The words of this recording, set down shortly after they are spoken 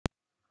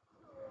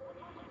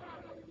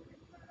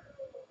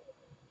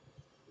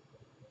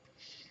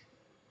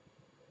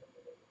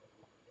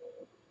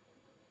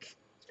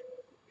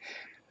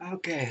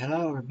Okay,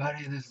 hello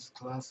everybody, this is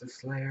Colossus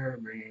Slayer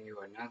bringing you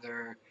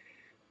another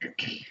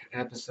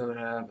episode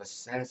of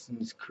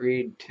Assassin's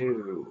Creed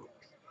 2.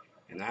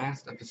 In the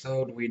last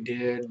episode we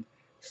did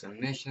some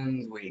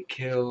missions, we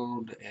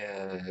killed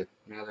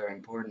another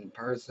important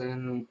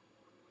person,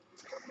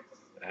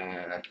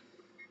 uh,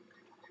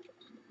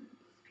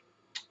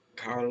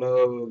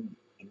 Carlo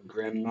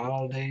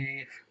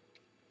Grimaldi.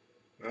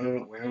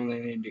 Well, we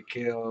only need to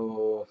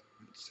kill,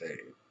 let's see,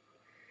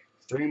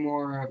 3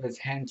 more of his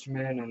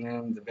henchmen and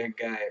then the big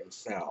guy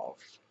himself,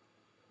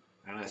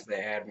 unless they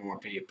add more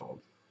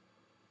people.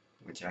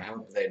 Which I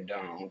hope they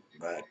don't,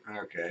 but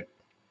okay.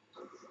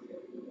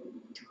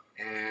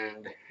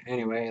 And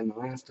anyway, in the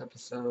last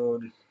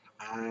episode,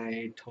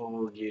 I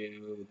told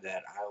you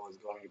that I was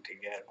going to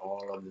get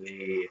all of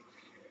the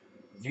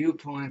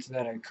viewpoints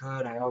that I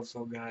could. I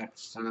also got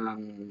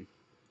some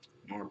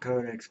more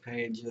codex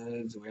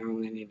pages. We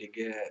only need to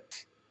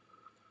get,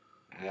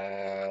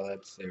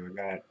 let's see,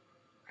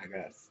 I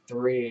got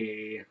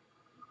 3.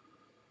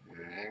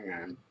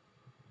 Hang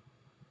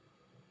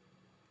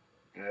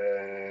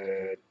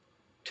on.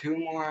 2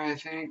 more, I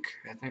think.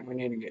 I think we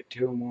need to get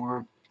 2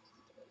 more.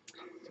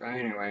 So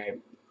anyway,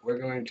 we're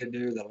going to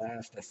do the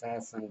last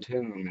assassin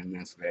tomb in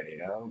this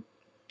video.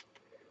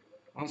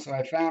 Also,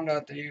 I found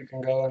out that you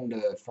can go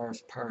into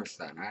first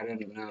person. I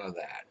didn't know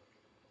that.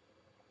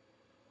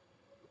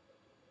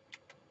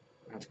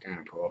 That's kind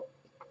of cool.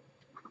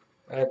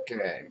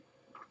 Okay.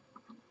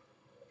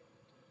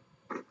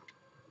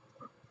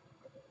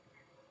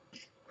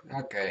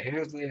 Okay,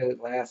 here's the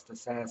last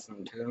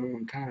assassin tomb.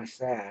 I'm kind of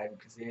sad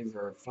because these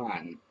are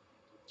fun.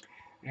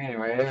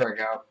 Anyway, here we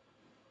go.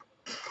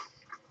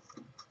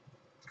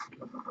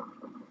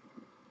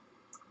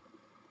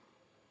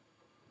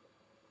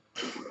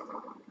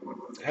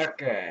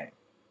 Okay.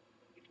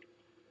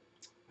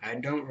 I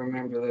don't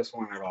remember this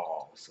one at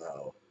all,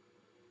 so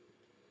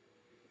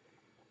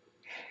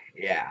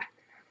yeah.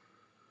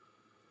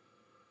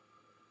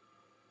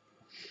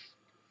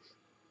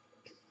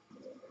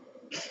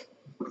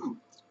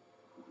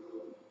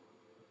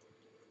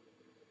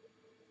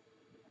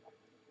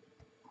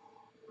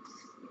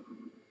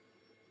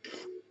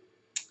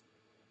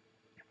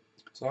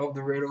 Solve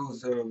the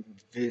riddles of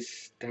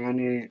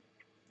Vistone's,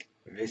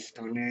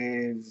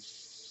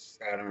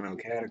 I don't know,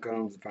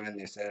 catacombs to find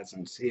the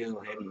assassin seal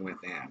hidden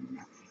within.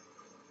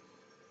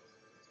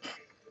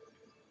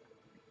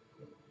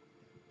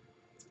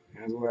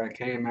 That's where I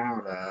came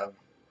out of,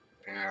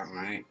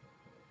 apparently.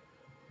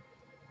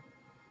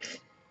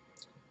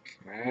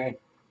 Okay.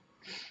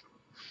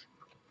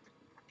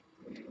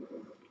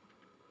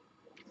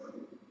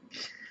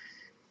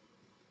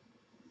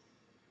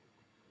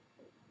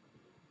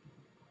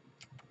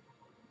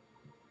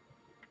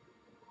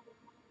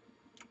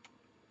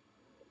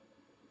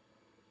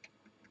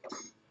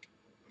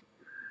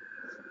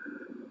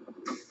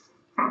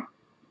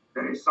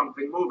 There is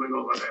something moving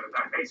over there in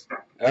that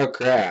haystack. Oh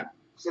crap.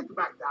 Sit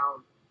back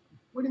down.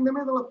 We're in the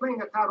middle of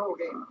playing a tarot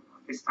game.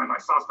 This time I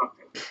saw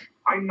something.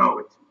 I know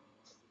it.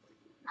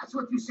 That's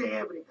what you say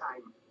every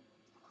time.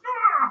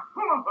 Ah!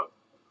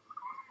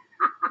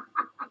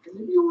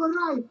 And if you were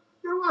right,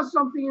 there was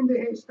something in the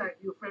haystack,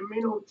 you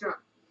feminucha.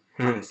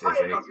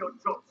 Tired of your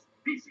jokes.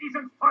 This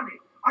isn't funny.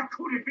 I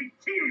could have been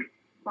killed.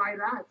 By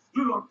that,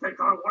 You don't take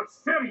our work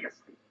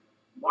seriously.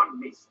 One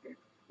misstep,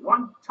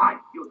 one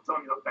time you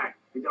turn your back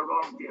in the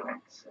wrong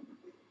direction,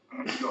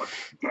 and you're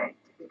dead.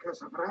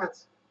 because of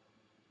rats.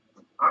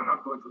 I'm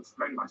not going to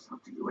explain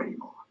myself to you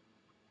anymore.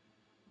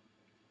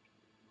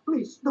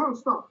 Please, don't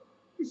stop.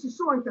 This is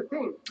so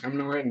entertaining. I'm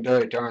gonna wait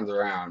until he turns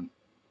around.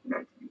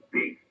 Let me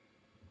be.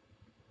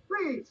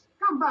 Please,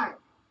 come back.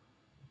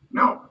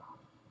 No.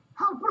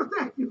 I'll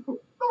protect you.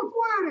 Don't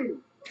worry.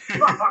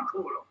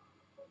 Vafaculo.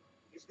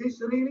 Is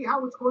this really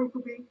how it's going to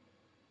be?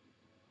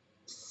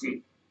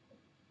 See.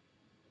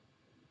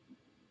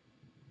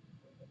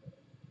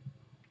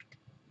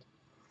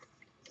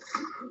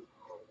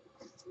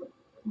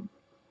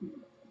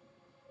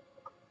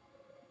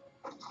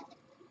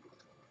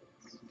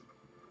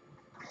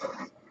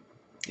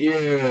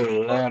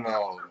 You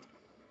little.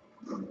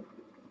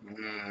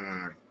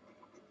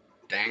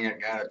 Dang it,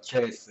 gotta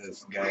chase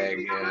this guy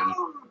again.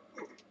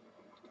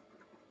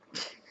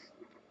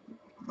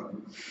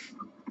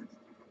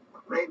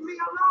 Leave me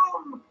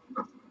alone.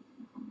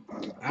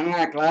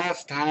 Unlike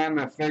last time,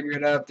 I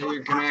figured out that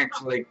you can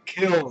actually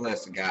kill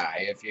this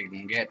guy if you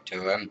can get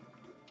to him.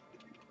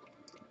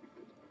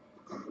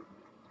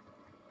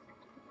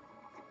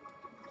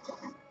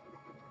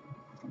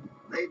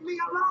 Leave me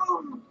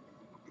alone.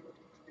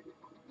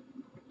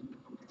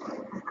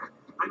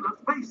 I'm not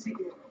facing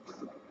it.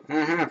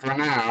 For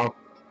now.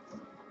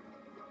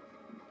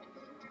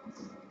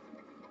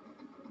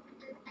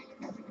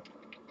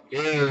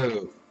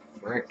 You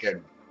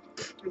frickin'.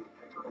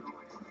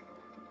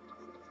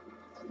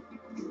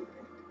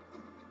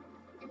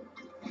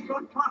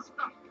 Don't bust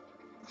up.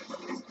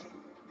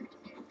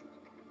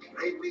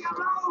 Leave me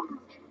alone.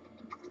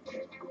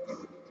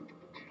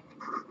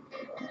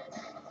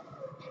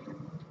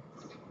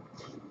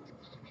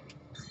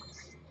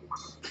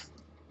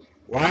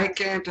 Why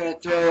can't I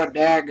throw a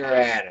dagger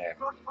at him?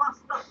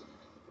 Blockbuster!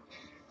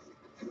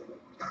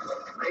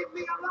 Leave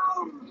me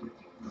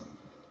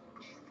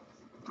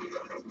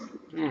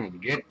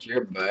alone! Get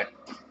your butt.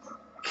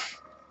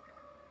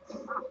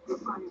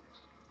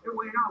 The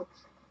way out.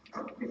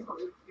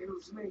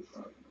 Excuse me.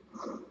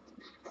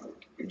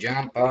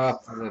 Jump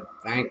off the...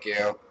 Thank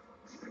you.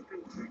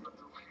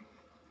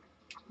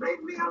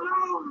 Leave me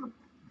alone!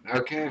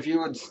 Okay, if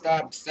you would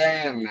stop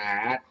saying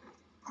that.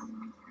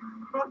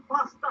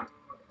 Blockbuster!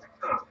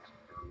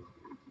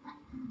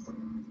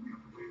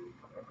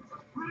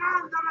 We're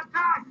under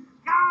attack!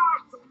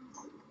 Guards!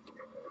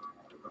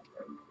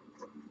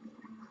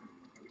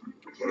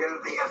 Kill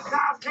the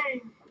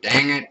assassin!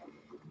 Dang it.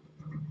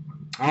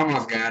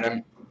 Almost got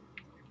him.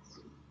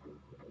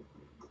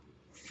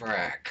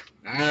 Frack.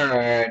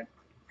 Alright.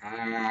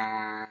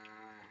 How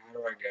do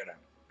I get him?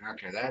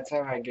 Okay, that's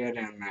how I get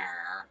in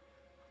there.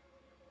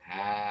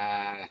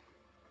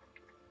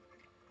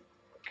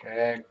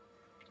 Okay.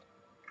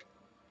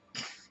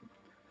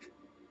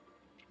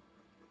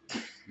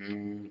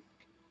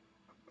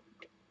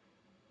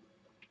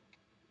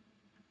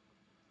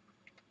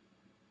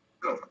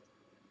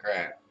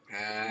 Crap.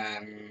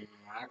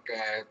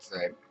 Okay, let's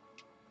see.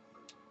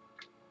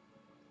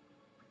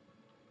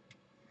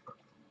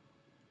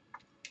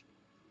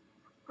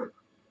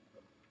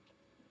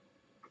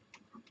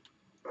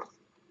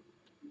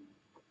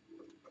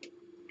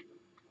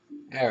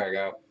 There we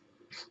go.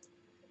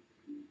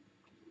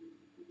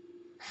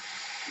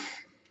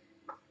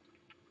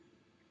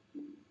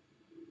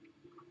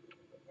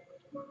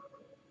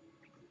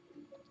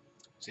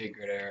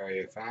 Secret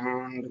area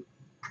found.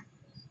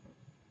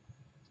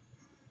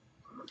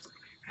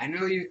 I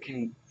know you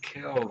can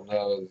kill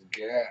those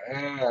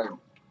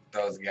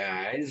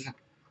guys,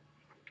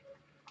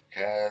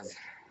 because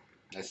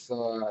I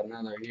saw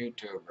another YouTuber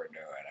do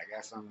it. I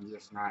guess I'm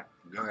just not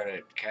good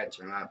at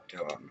catching up to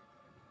them.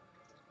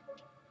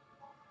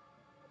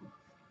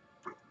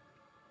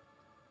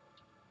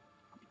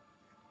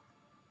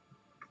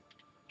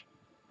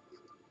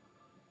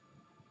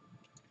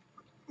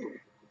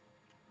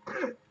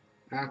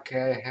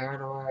 Okay, how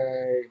do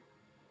I...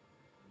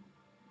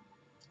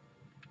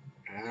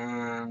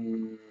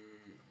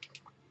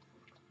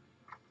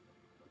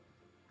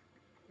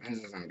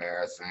 This is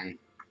embarrassing.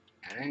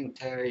 I didn't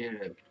tell you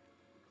to...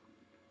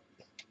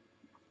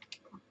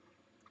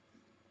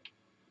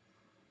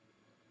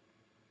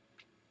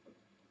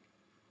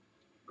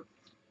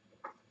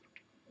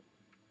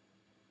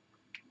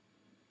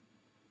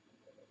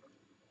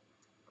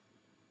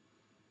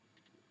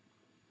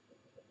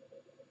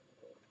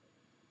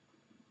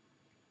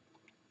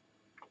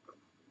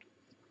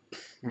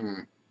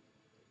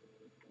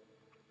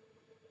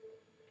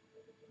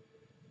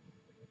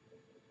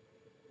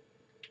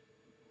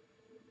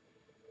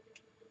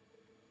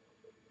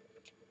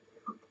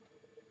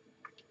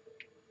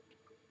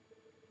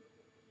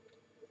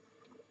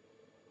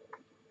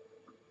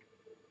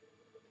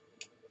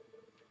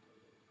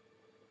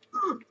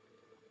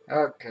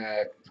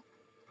 Okay.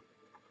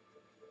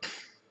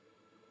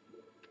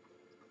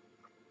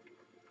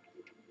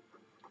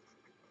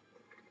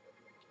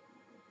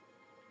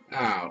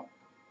 Oh.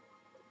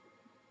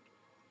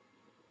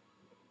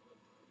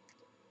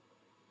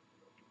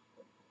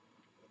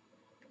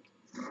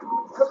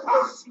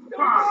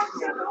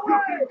 Get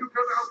away! You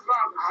can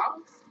outrun us?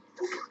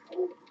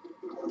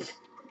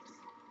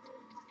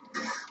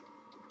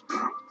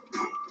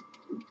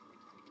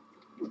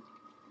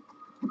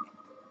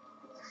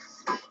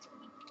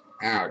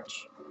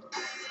 Ouch.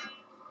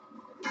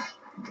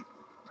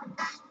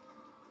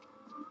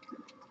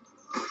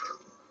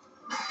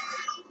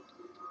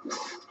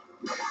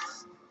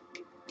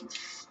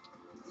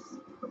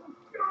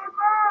 You're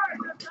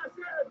mine,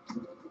 assassin!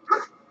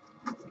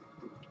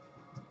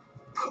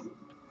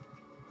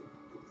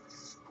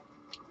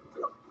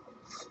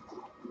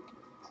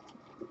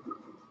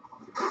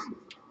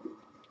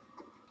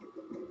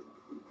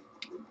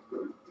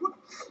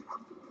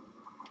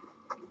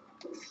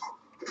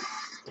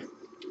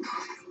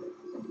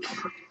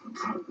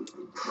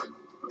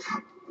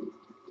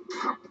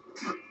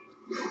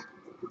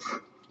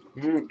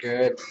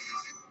 Good.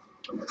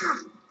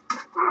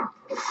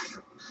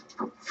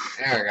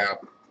 There we go.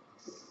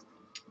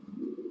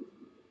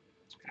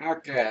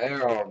 Okay,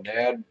 they're all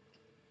dead.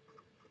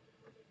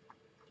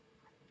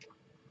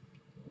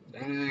 Is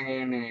anything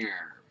in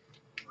here?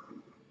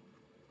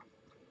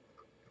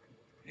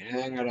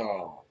 Anything at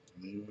all?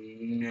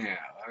 No.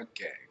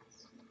 Okay.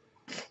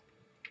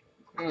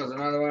 Oh, there's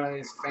another one of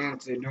these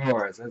fancy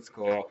doors. That's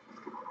cool.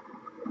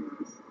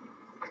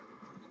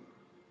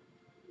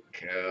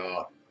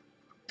 Cool.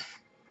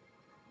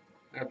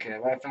 Okay,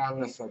 have I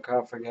found the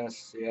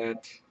sarcophagus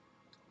yet?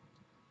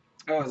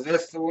 Oh, is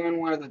this the one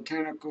where the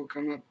tentacle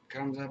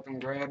comes up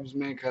and grabs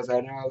me? Because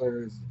I know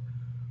there's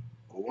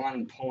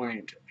one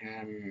point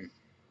in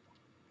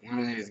one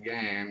of these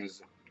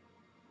games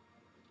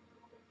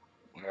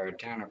where a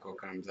tentacle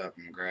comes up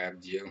and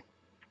grabs you.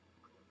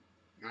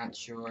 Not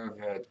sure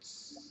if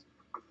it's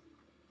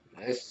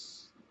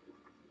this.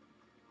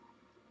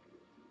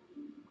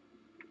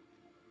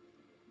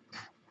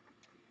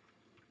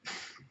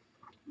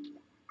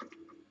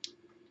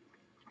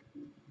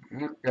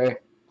 Okay.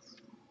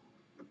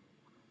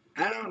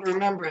 I don't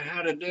remember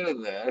how to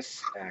do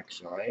this,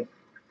 actually.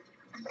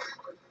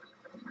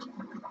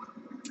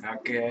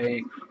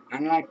 Okay.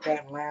 Unlike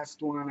that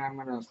last one, I'm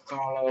going to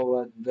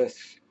follow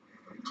this,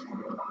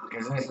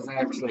 because this is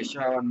actually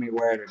showing me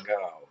where to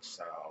go.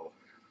 So,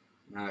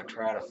 I'm going to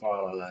try to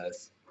follow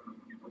this.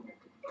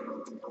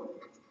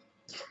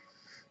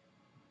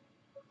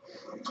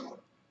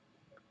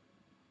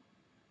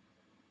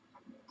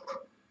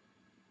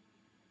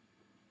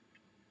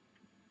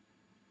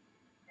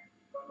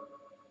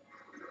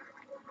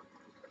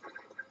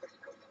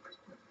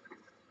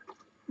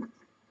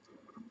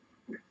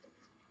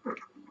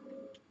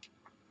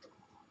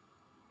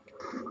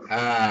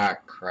 Ah,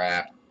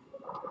 crap.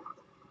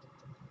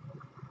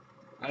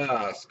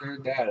 Oh,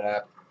 screwed that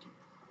up.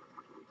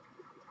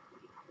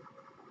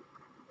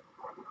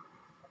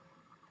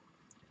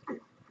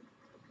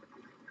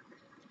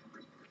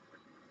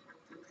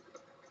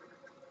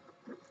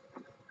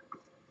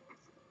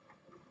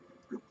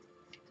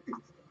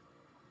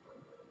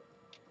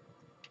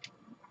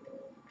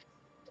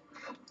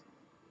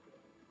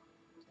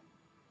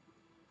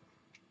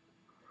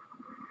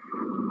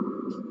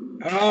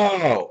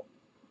 Oh!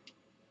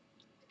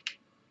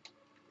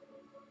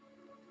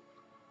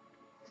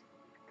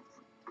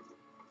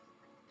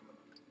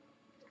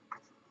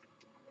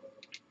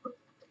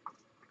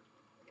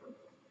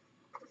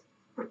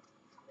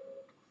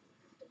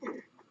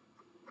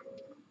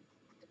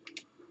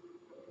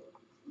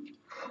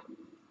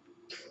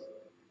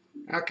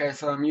 Okay,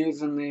 so I'm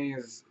using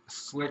these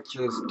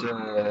switches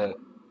to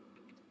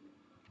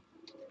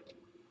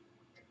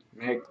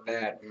make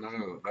that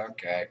move.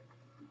 Okay.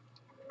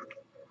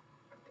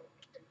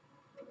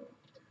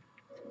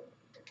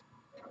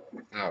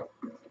 Oh.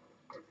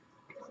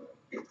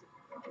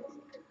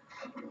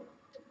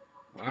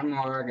 One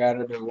more, I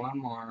gotta do one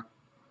more.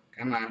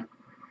 Come on.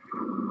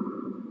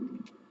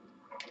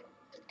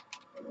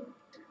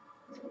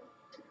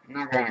 I'm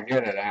not gonna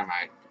get it, am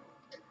I?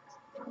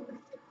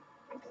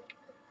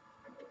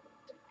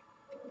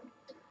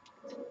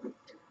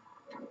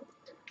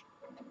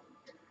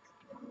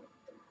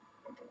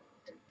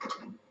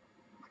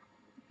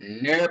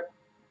 Nope.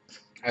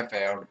 I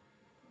failed.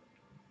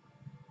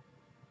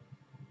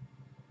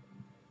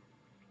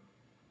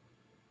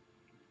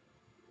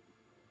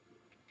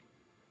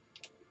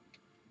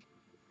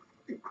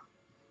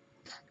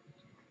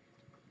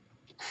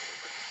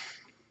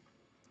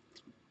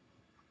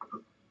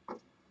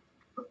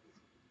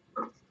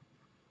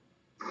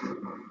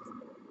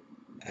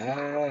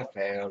 I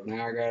failed.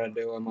 Now I gotta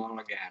do them all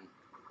again.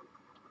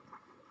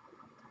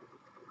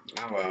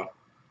 Oh well.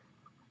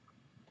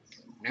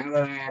 Now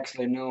that I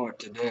actually know what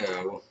to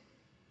do,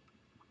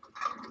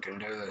 I can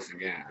do this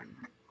again.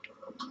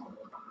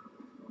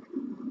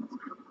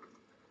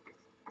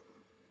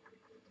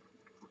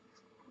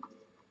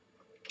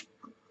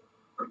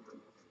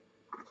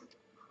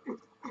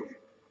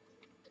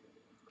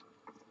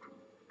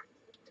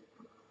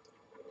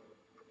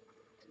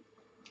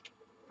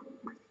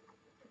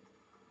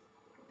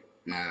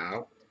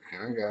 Now,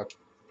 here we go.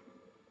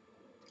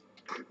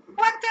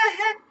 What the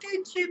heck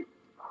did you...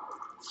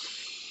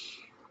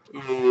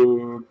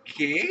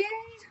 Okay.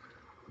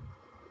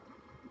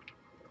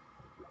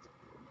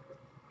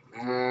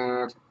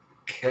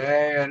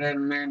 Okay, I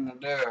didn't mean to do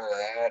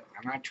that.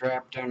 Am I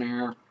trapped in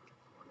here?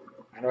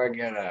 How do I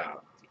get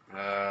out?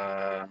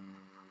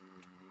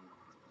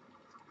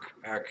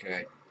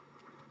 Okay.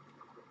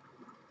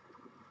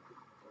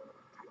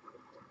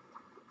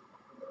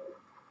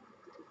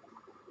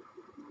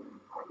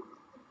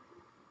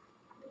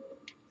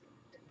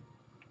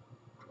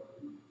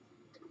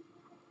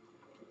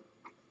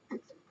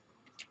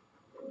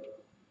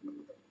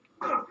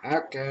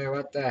 Okay,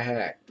 what the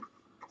heck?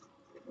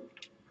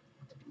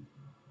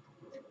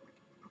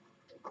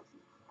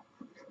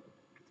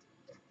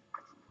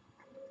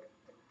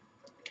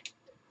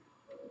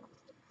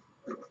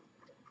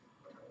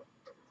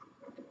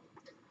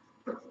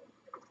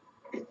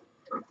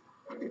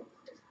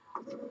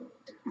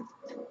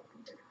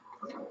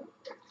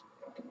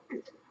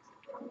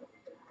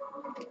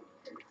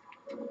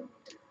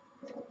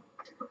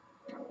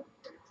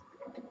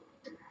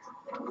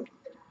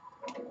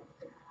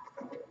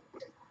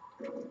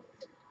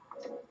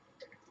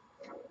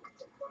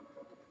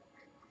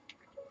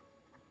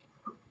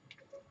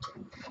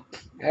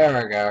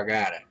 There we go,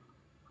 got it.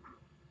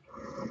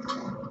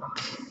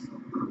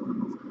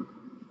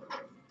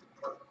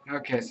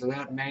 Okay, so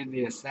that made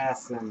the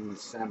assassin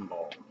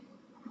symbol.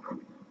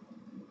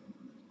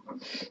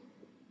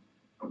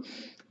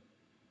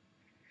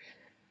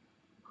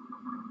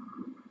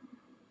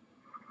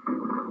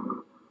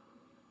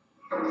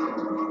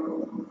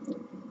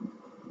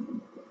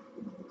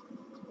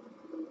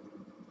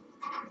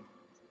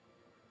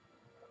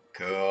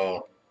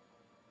 Cool.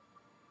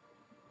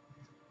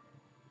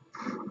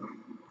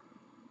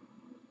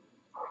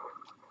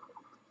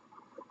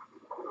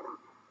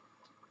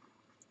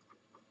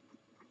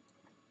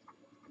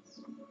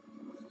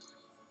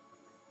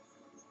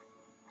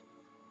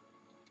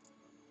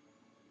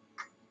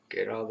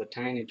 Get all the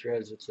tiny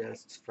treasure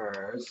chests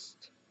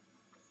first.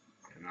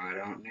 No, I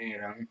don't need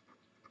them.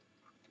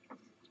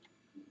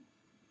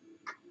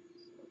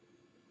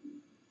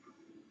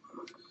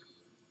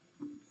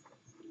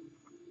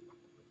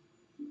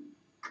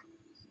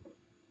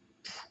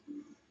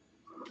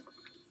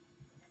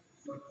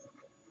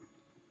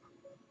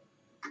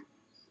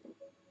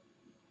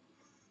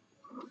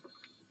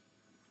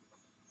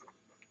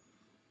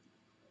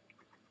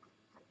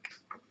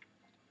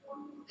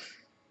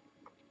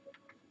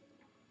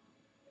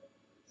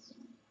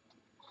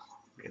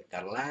 Get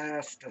the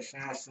last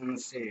assassin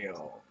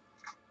seal.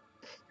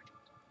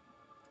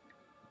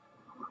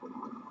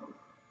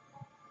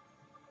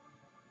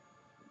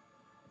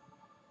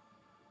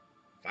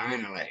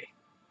 Finally.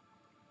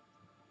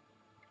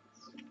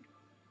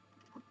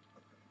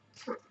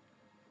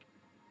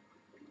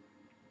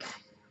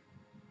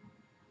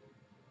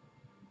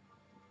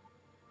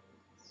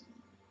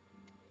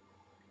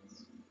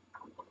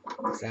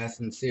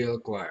 Assassin seal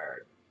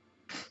acquired.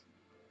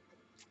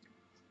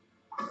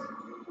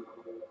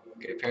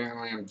 Okay,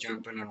 apparently I'm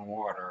jumping in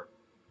water.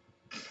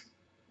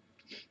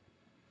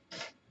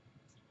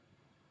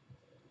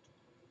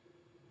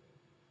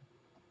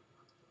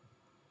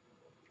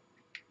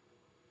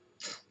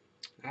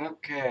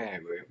 Okay,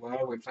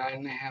 well, we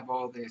finally have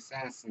all the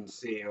assassin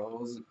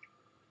seals.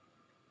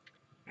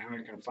 Now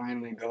we can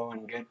finally go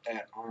and get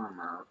that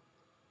armor.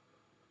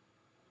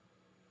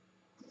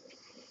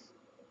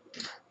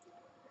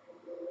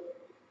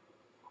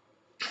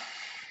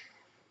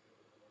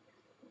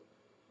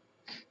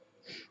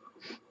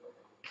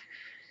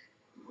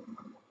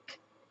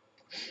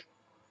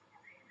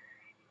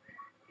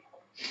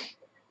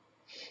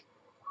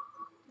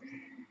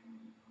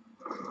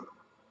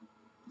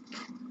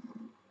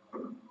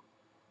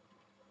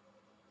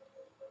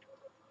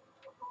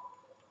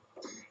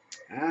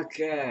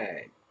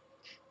 Okay.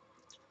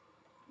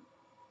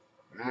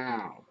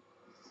 Now.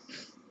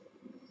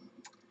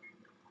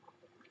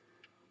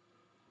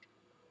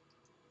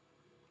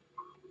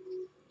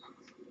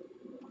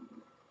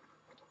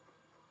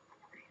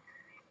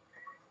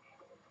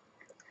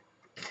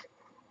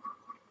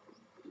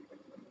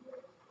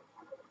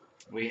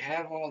 We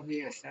have all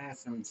the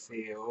assassin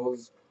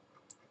seals.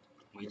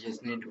 We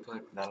just need to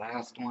put the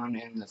last one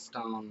in the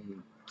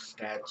stone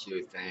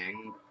statue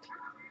thing.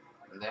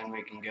 And then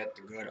we can get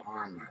the good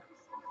armor.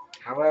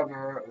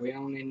 However, we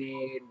only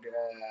need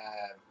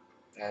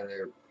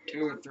either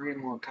 2 or 3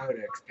 more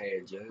codex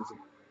pages.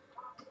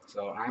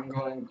 So I'm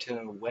going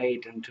to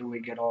wait until we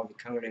get all the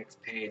codex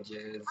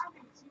pages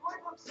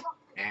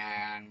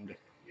and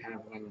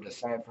have them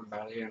deciphered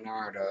by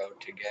Leonardo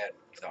to get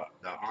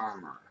the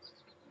armor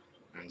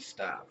and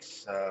stuff.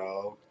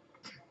 So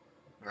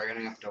we're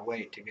going to have to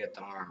wait to get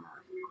the armor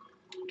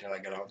until I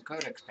get all the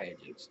codex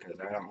pages,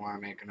 because I don't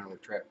want to make another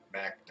trip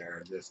back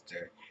there just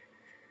to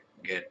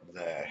get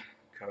the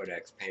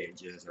codex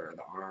pages or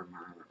the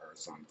armor or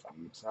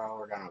something. So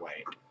we're going to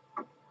wait.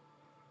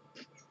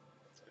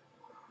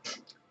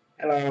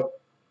 Hello.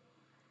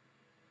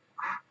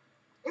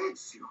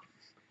 Ezio,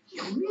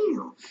 Dio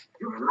mio,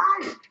 you're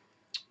alive.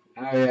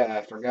 Oh yeah,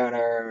 I forgot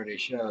I already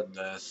showed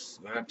this.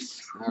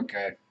 Whoops.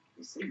 Okay.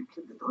 They say you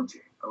killed the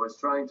Doge. I was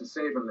trying to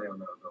save him,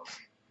 Leonardo.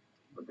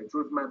 But the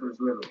truth matters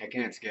little. I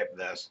can't skip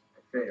this. I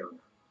failed.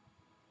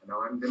 And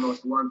now I'm the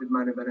most wanted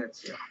man in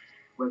Venezia.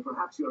 Well,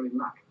 perhaps you're in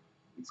luck.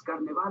 It's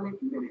Carnevale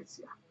in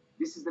Venezia.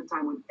 This is the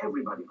time when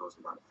everybody goes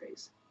without a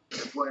face.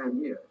 That's why I'm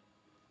here.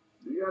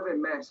 Do you have a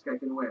mask I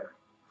can wear?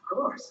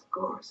 Of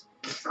course.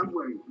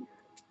 Somewhere in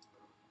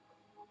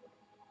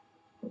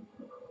here.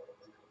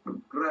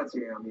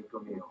 Grazie, amico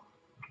mio.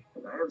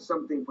 And I have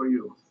something for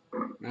you.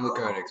 Another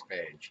codex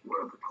page.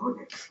 More of the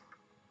codex.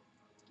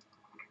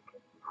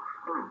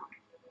 Aha.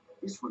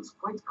 This one's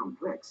quite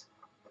complex.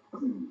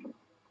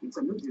 It's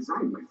a new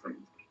design, my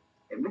friend.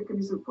 A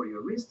mechanism for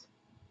your wrist,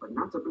 but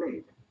not a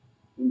blade.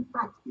 In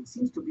fact, it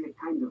seems to be a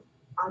kind of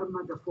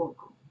arma da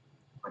fuoco,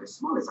 but as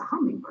small as a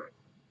hummingbird.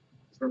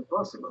 Is that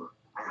possible?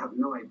 I have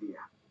no idea.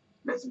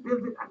 Let's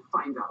build it and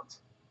find out.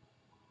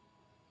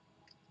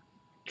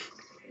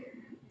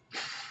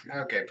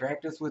 Okay,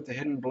 practice with the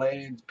hidden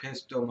blades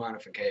pistol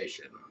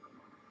modification.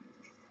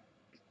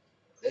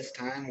 This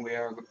time we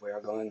are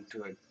going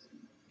to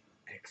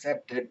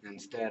accept it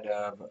instead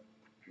of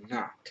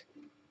not.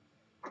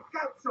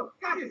 Cazzo!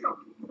 Stay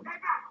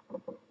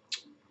back!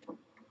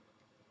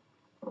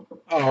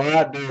 Oh,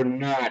 I do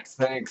not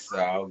think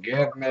so.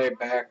 Give me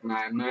back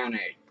my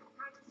money.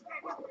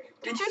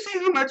 Did you see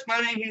how much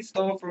money he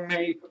stole from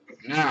me?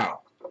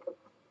 No.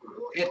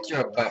 Get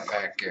your butt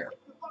back here.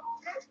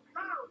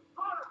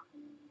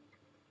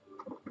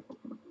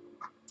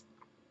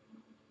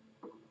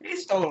 He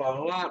stole a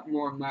lot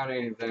more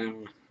money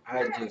than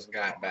I just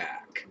got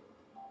back.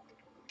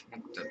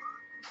 What the?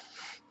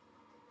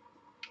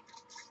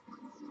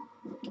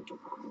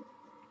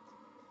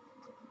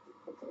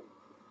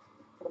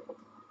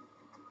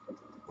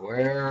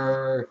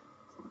 Where?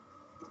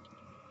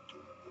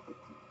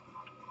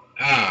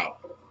 Oh.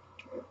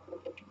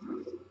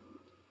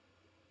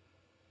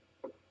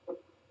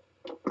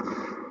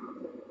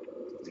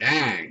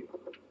 Dang.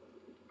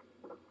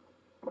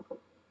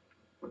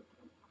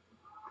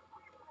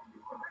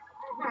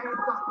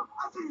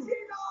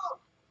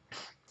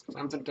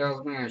 Something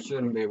tells me I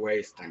shouldn't be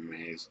wasting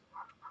these.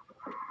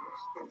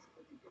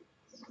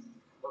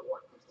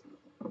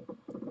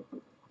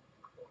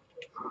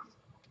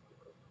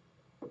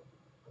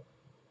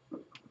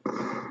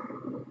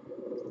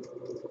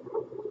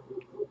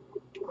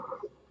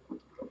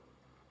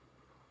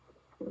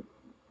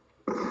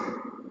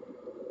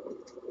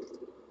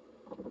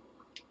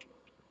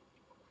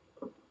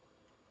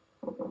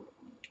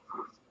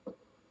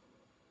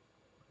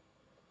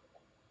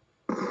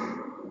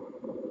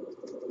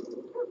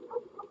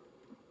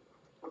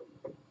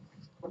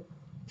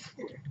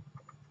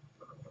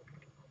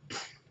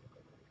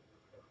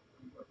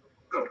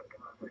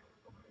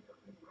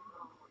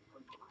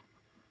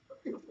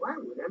 Why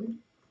would I?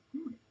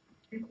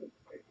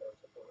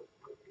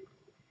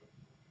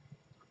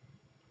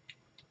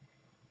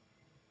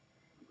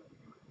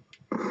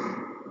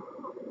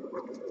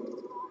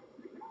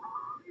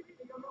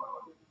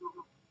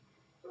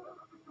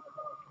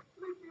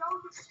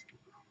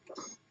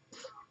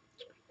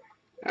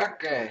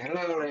 Okay,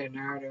 hello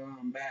Leonardo,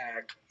 I'm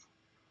back.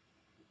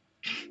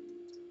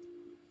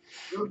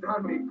 You've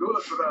done me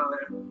good,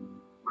 brother.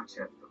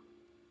 Macetto.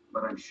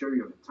 But I'm sure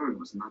your return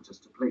was not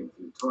just to play with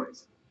new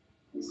toys.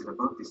 Is it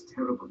about this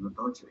terrible new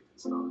Dodge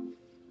installed?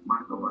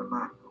 Marco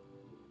Barbato.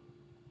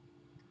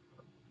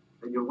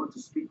 Then you'll want to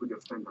speak with your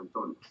friend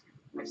Antonio.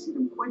 I've seen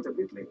him quite a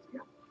bit lately.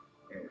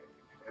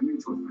 They're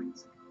mutual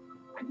friends.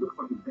 I'd look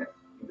for him there,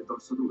 in the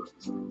Dorsoduro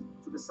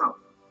district, to the south.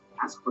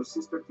 Ask for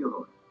Sister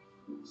Theodora.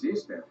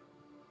 Sister?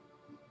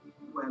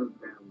 Well,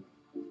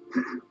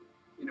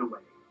 in a way.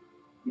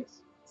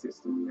 Yes,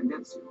 sister. And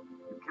Ezio,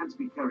 you can't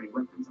be carrying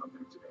weapons out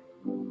there today.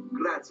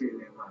 Grazie,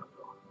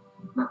 Leonardo.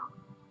 Now,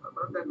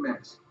 about that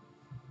mess.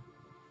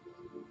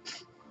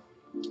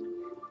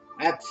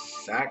 That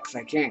sucks,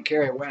 I can't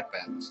carry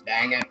weapons,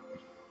 dang it.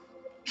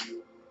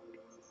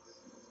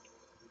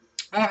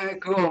 Okay,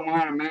 cool, I'm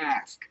wearing a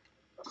mask.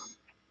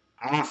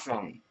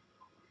 Awesome.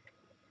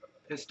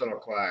 Pistol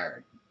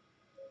acquired.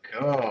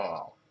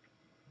 Cool.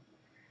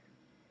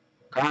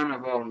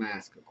 Carnival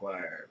mask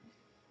acquired.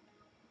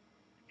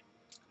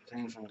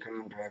 Things and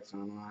contracts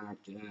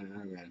unlocked. Yeah,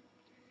 okay.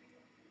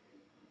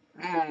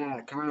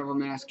 The carnival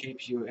mask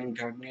keeps you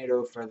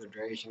incognito for the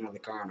duration of the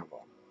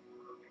carnival.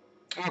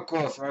 Oh,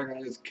 cool, so I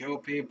can just kill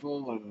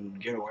people and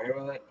get away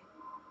with it?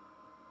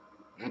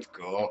 That's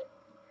cool.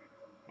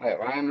 Wait,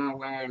 why am I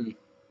wearing...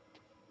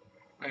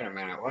 Wait a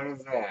minute, what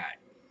is that?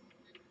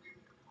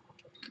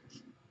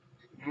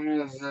 What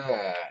is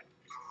that?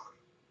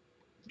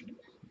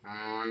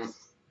 Uh...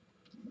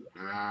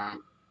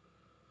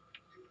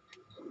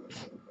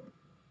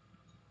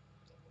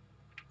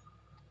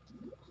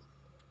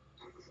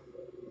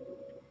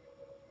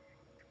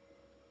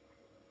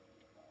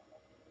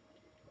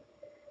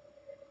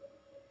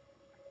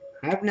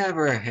 I've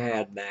never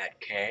had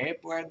that cape.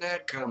 Where'd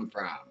that come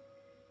from?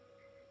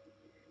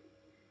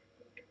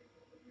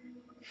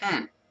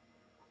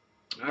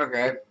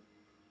 Okay.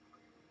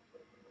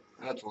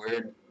 That's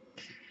weird.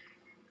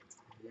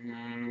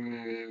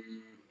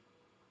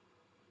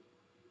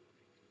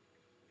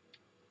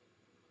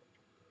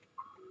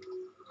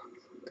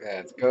 Okay,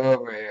 let's go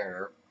over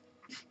here.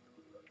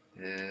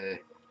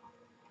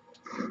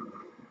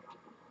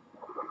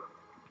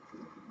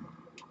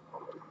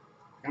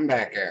 Come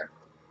back here.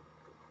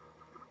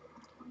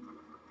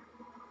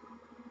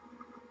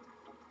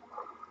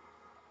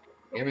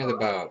 Give me the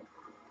boat.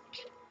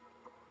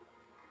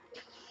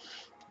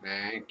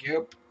 Thank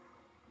you.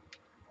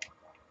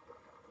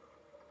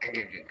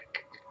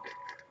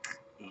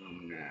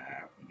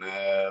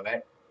 Move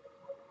it.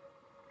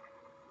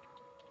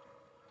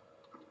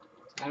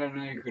 I didn't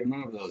know you could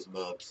move those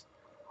boats.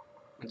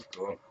 That's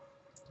cool.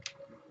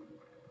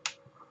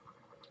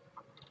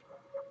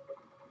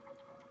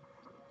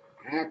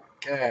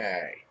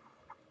 Okay.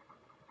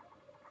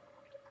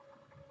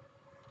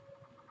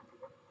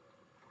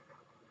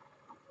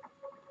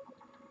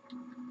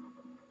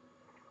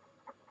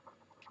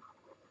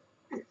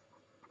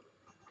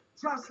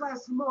 Just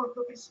last month,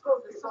 we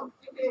spoke of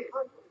something.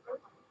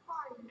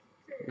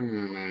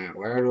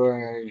 Where do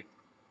I...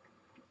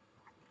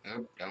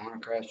 Oh, don't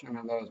want to crash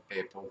into those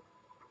people.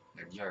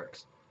 They're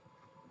jerks.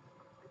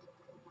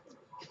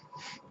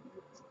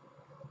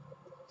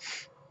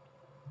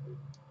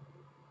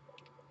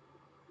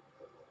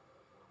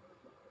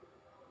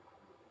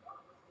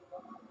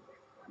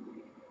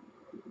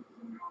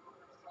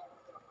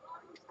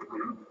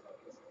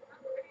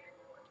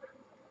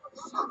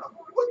 Son of,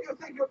 what do you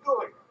think you're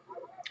doing?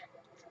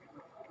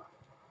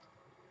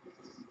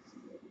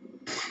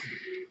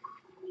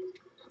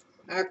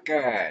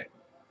 Okay.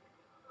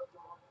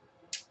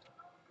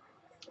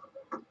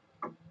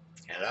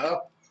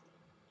 Hello?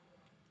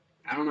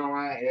 I don't know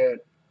why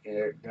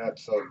it got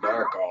so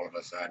dark all of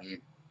a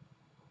sudden.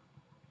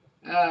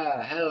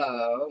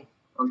 Hello.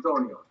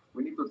 Antonio,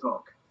 we need to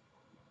talk.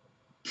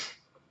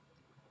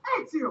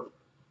 Ezio!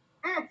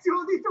 Ezio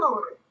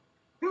Auditore!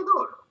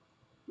 Theodoro!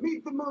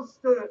 Meet the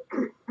most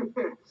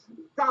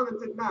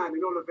talented man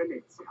in all of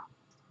Venezia.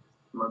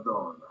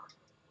 Madonna.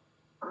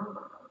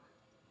 Ah,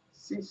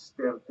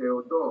 Sister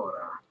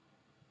Theodora.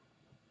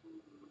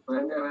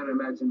 I never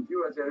imagined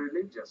you as a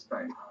religious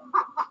type.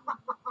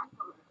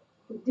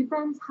 It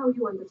depends how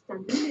you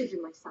understand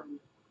religion, my son.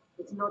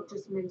 It's not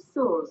just men's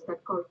souls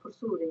that call for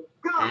soothing.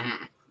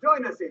 Come,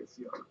 join us,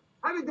 Ezio.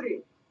 Have a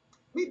drink.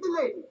 Meet the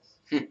ladies.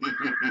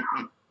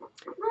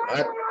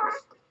 What?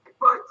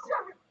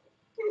 Butcher!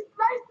 He's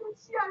placed in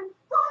and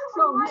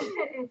so,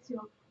 Mr.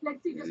 Ezio,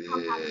 let's see just how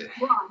hard you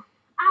are.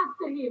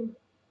 After him.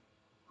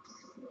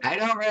 I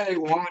don't really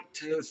want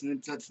to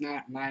since it's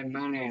not my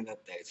money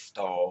that they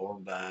stole,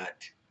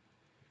 but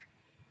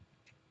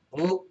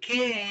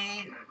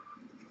okay.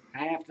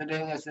 I have to do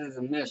this as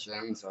a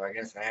mission, so I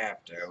guess I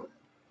have to.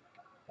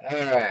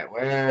 Alright,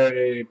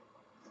 where'd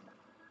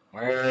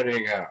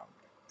he go?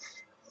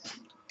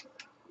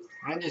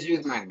 Can I just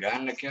use my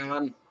gun to kill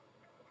him?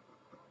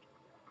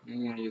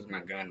 I'm gonna use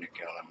my gun to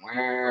kill him.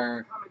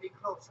 Where? Come any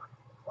closer,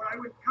 or I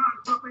will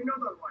carve up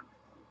another one.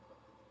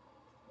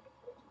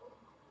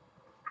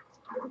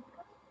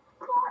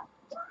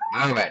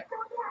 Move it.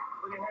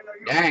 Who the hell are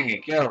you? Dang, he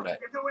killed it.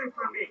 Get away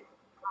from me.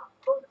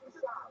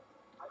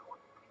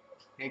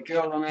 He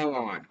killed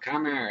another one.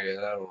 Come here, you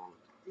little...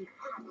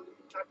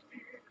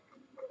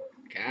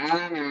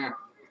 Come here.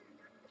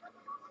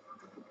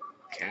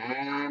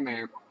 Come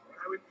here. I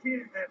will kill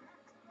them.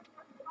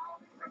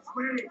 I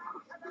swear it. It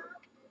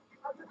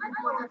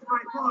wasn't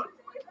my fault.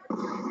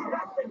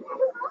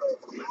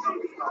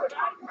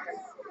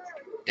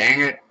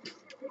 Dang it.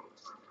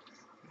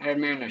 I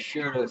didn't mean to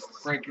shoot a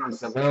freaking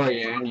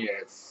civilian,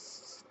 you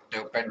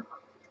stupid.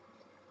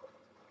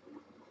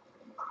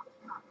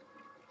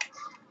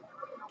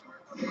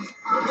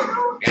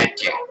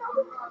 Gotcha.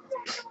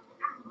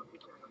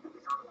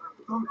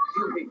 Don't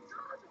kill me.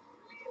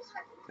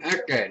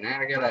 Okay, now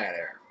to get out of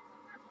here.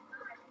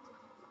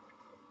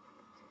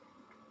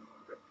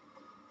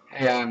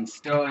 Hey, I'm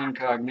still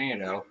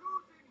incognito.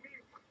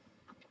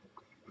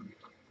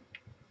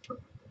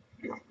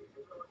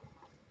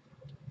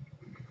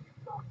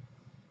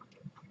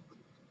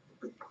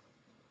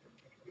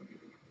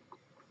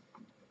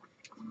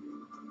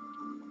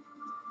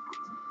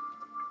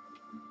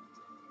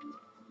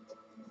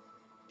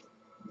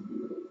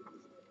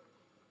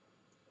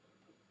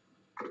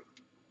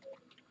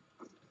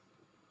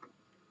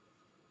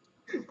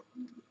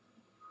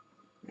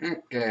 Okay,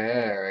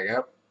 there we go.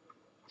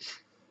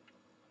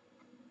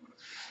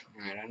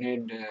 Alright, I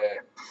need to...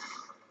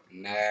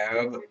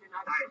 No. Move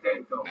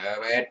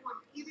it.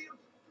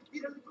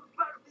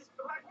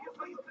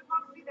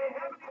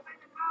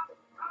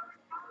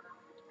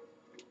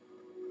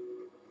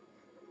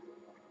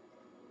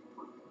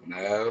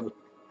 No.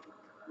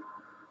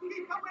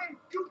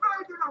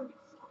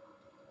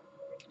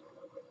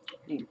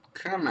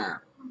 Come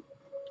here.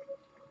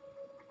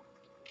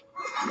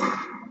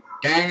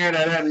 Dang it,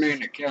 I didn't mean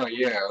to kill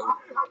you.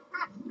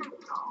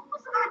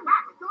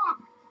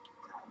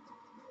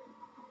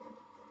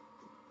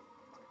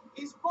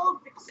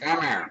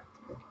 Come here.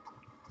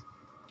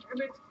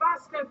 And it's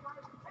faster.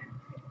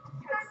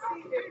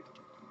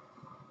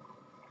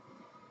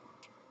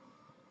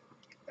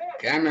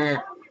 Come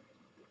here.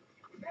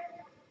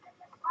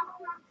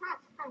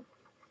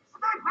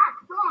 Stand back,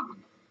 dog!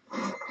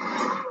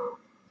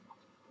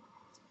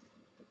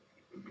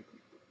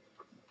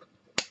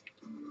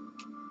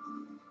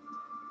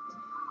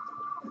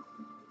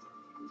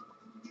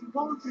 You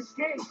won't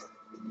escape.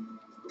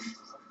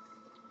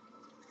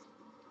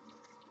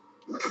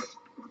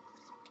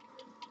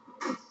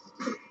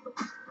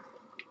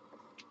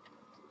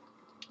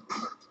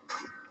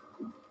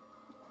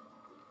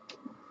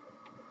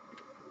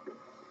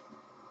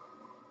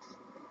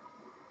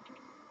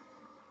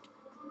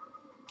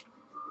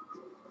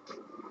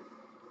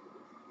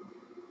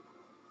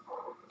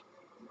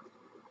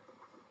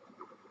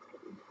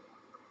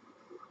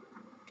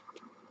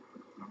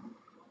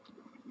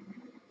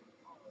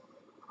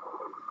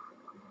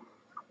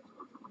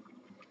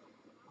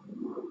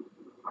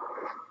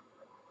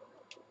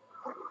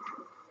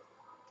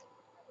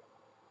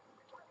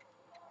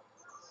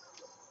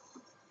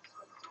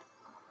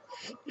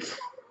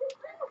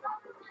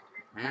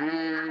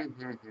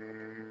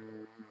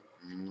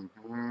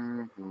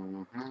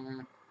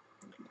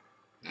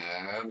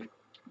 No.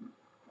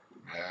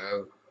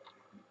 No.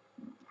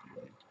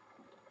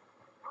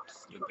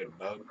 Stupid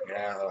bug, get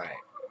out of the way.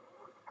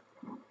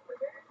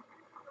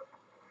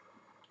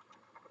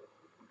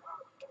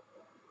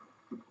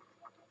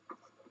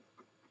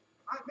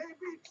 I may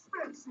be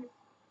expensive.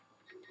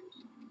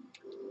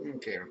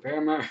 Okay,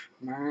 repair my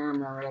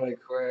armor really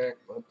quick.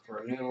 Look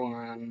for new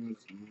ones.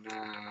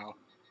 No.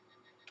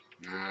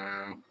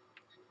 No.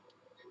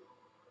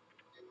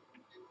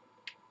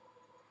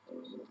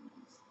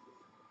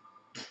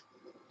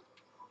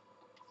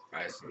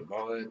 Buy some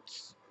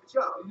bullets.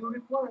 Ciao, you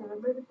require a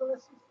medical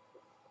assistant.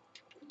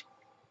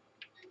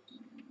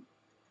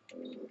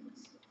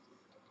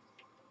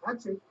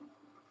 That's it.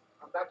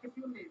 I'm back if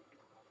you need me.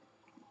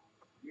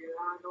 Yeah,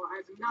 no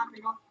has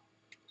nothing on.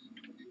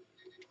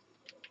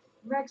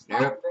 Next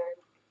time, Yep. then.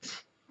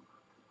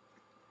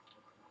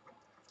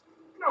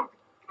 No,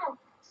 no,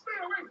 stay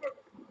away from me.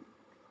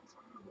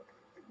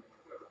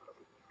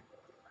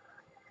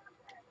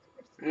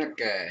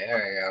 Okay, there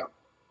we go.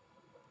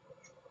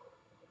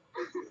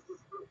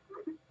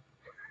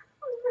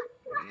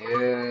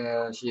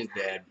 Yeah, she's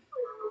dead.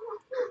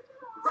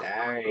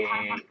 Sorry. I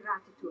have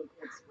gratitude,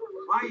 Ezio.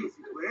 Why is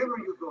it wherever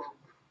you go,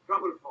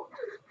 trouble follows?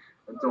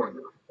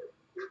 Antonio,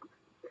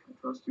 I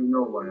trust you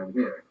know why I'm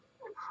here.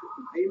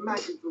 I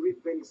imagine to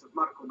rid Venice of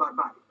Marco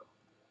Barbarico.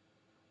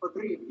 But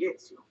really,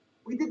 Ezio,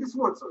 we did this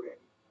once already.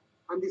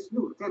 And this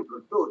new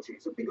Templar Doge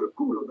is a bigger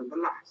culo than the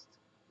last.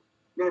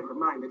 Never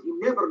mind that he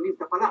never leaves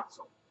the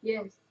palazzo.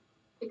 Yes,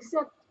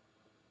 except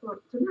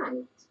for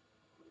tonight.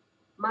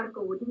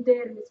 Marco wouldn't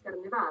dare miss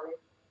Carnevale.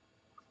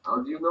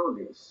 How do you know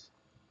this?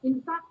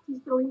 In fact,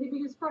 he's throwing the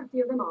biggest party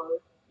of them all.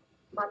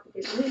 But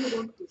the rule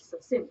won't be so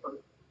simple.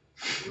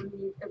 You'll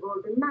need a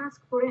golden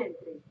mask for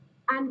entry.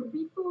 And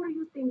before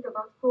you think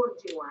about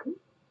forging one,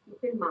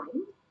 keep in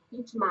mind,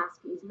 each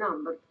mask is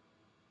numbered.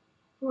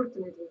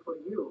 Fortunately for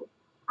you,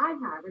 I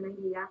have an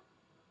idea.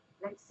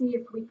 Let's see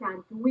if we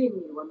can't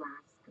win you a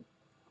mask.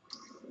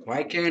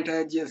 Why can't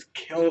I just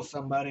kill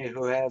somebody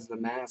who has the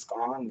mask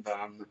on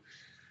them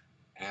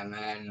and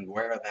then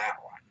wear that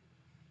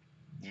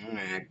one?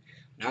 Alright.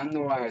 None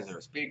the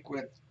wiser. Speak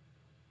with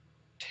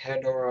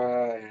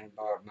Tedora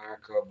about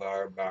Marco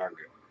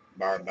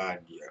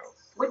Barbaggio.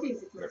 What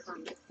is it, my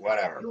son?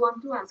 Whatever. You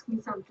want to ask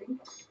me something?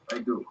 I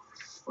do.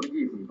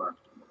 Forgive me, but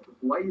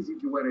why is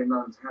it you wear a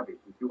nun's habit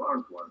if you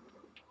aren't one?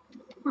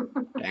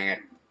 Dang it.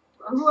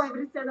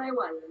 Whoever said I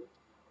wasn't.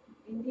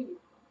 Indeed,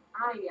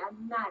 I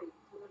am married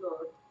to the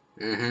Lord.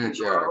 You are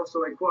Sure.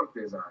 also a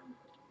courtesan.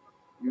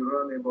 You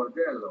run a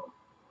bordello.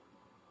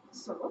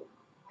 So,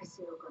 I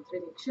see no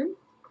contradiction.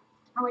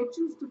 How I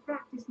choose to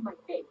practice my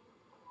faith,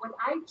 what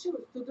I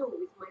choose to do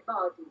with my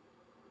body,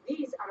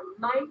 these are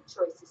my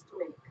choices to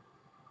make.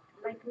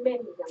 Like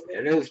many young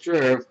It men, is true.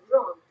 I was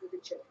drawn to the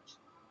church,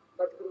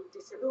 but grew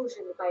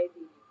disillusioned by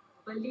the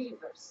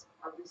believers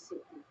of the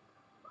city.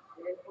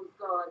 Men who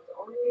God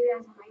only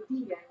as an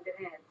idea in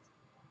their heads,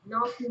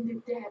 not in the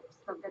depths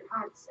of their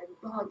hearts and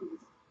bodies.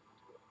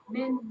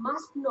 Men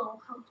must know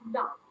how to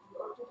love in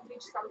order to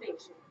reach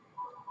salvation.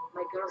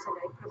 My girls and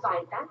I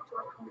provide that to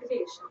our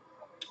congregation.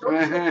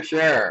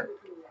 Sure.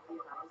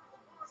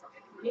 So I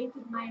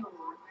created my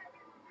own.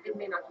 It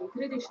may not be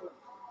traditional,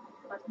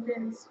 but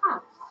men's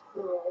hearts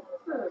grow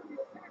firm in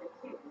the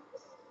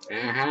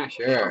kings.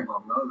 Sure.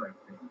 Among other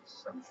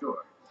things, I'm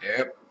sure.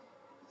 Yep.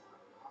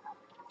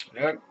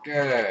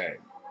 Okay.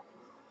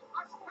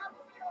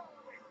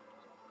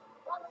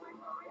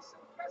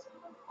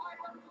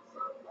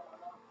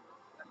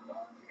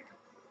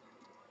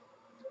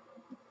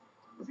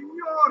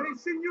 Signori,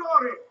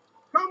 signori,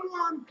 come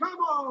on, come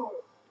on!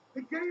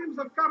 The games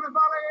of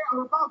Carnevale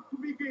are about to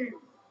begin.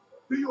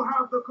 Do you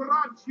have the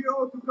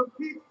coraggio to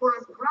compete for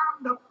as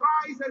grand a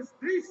prize as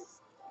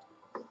this?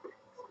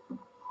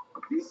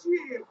 This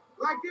year,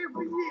 like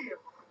every year,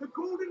 the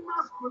Golden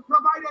Mask will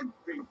provide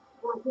entry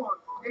for one,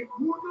 a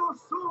uno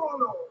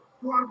solo,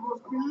 to our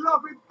most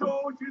beloved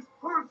Doge's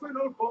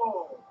personal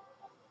ball.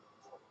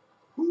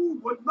 Who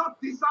would not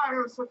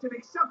desire such an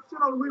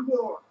exceptional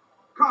reward?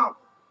 Come,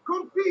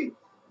 compete!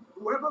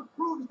 Whoever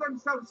proves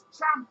themselves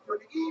champion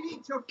in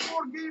each of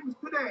 4 games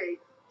today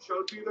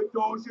shall be the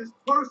Doge's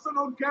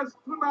personal guest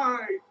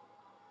tonight.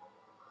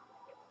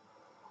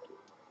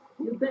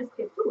 You best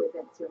get to it,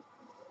 Ezio.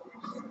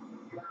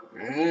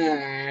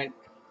 Alright.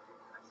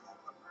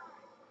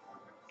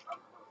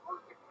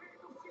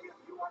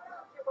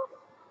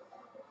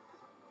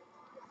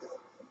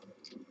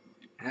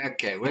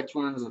 Okay, which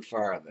one's the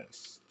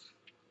farthest?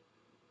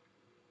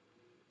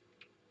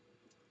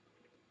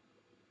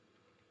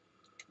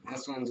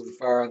 This one's the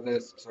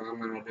farthest, so I'm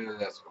gonna do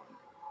this one.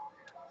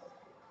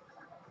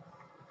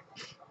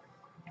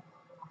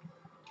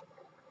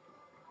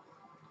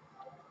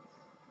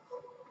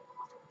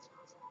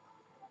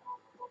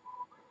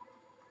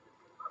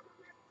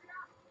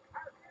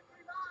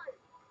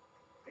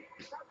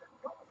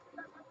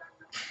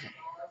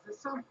 There's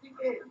something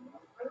in.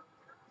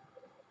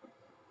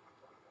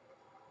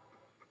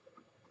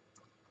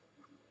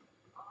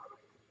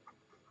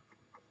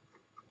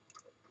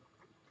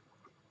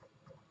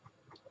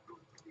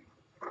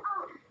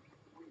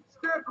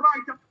 Step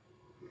right up.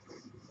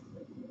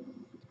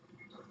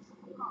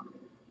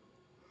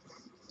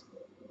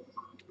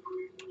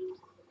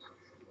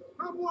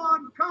 Come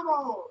on, come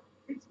on!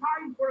 It's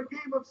time for a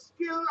game of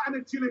skill and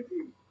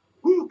agility.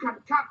 Who can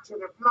capture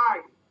the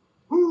flag?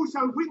 Who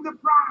shall win the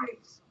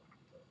prize?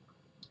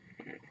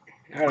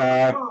 Hello.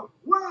 Welcome,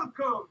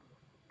 welcome!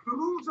 The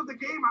rules of the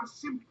game are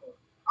simple.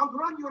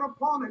 Outrun your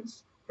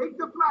opponents, take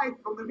the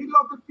flag from the middle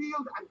of the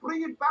field, and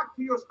bring it back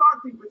to your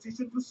starting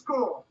position to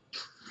score.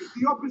 If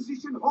the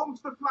opposition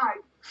holds the flag,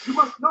 you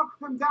must knock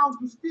them down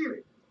to steal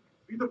it.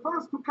 Be the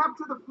first to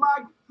capture the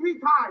flag 3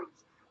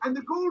 times, and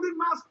the Golden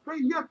Mask may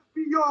yet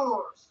be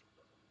yours.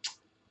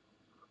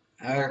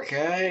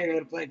 Okay,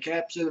 gotta play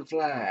capture the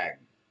flag.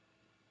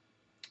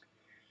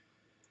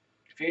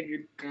 Defeat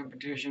your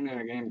competition in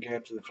a game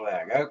capture the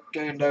flag.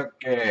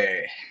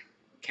 Okay.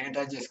 Can't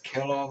I just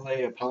kill all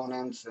the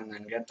opponents and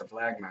then get the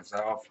flag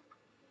myself?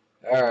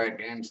 Alright,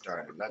 game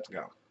started. Let's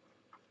go.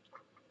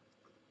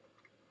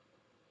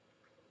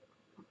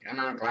 Come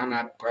on, climb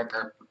up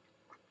quicker.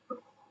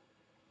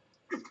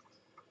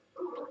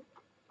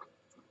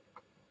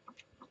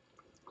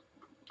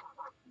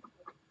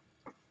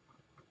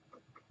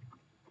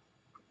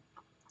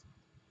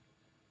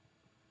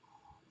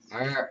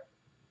 Where?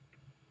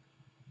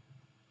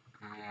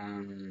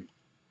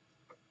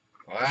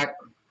 What?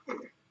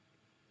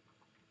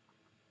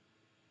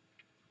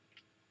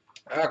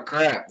 Oh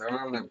crap, they're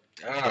on the,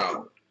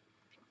 oh.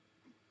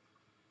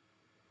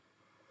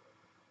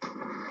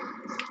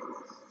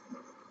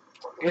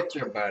 Get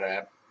your butt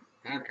up.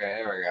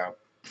 Okay, there we go.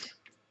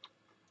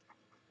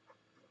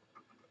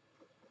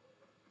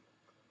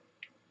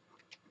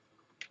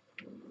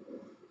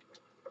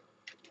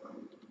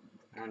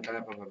 On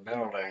top of a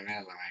building, isn't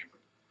he?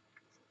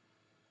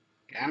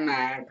 Come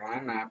on,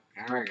 climb up.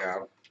 There we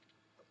go.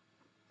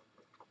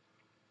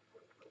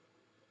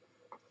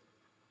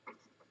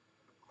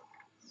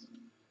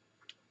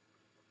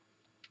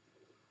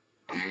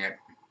 Dang it.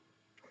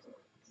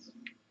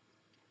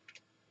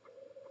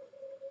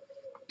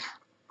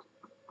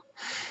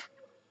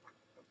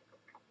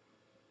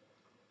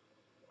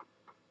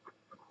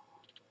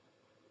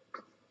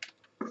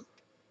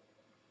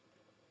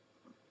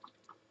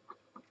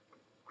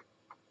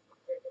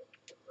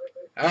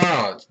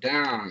 Oh, it's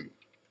down.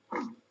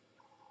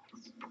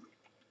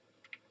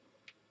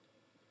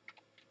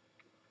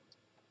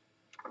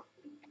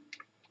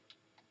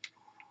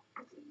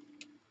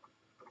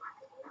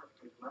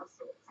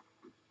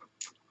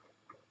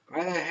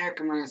 Why the heck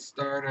am I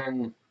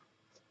starting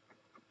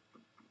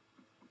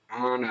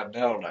on a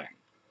building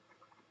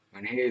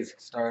when he's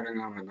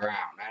starting on the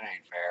ground? That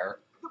ain't fair.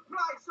 The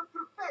price of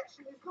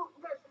perfection is not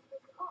measured in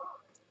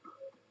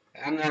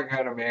cars. I'm not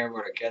gonna be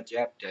able to catch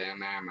up to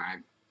him, am I?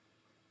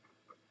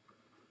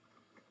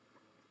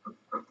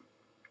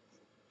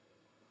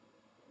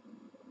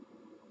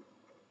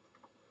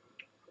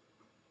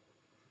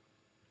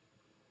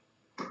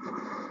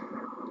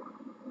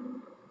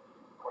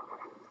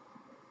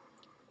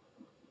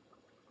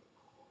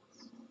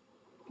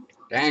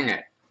 Dang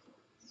it.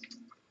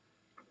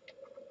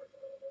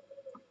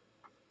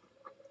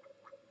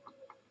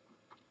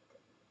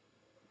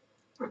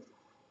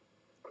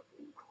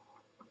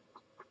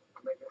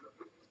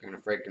 Gonna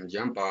freaking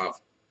jump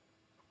off.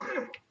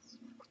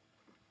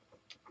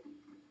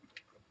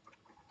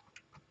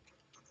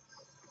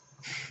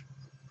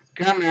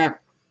 Come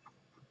here.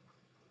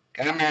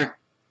 Come here.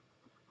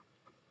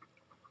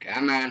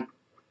 Come on.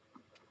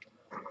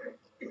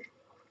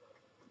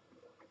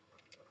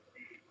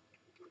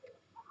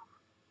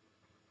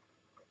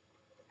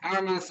 How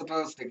am I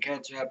supposed to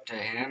catch up to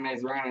him?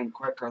 He's running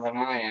quicker than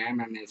I am,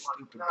 and these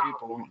stupid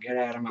people won't get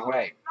out of my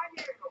way.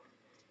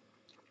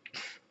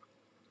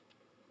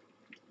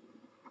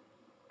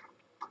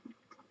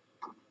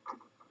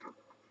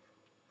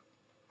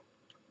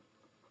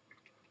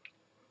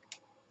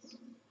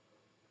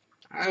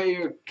 Are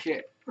you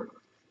kidding?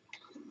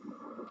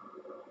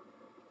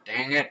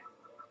 Dang it.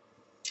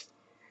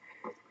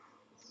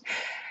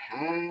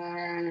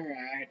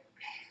 Alright.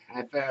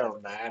 I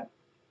failed that.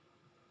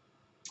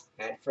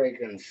 That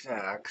freaking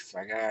sucks.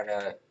 I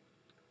gotta...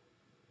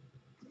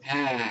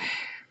 Damn.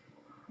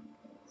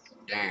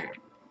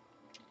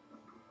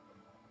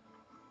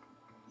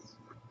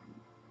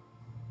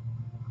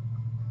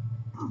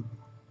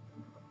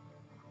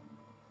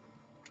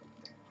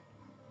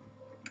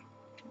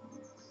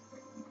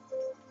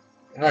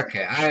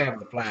 Okay, I have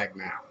the flag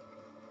now.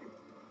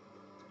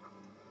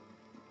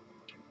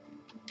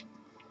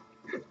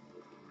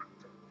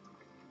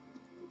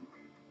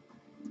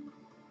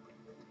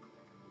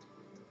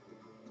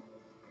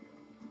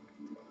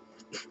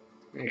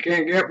 You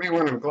can't get me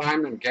when I'm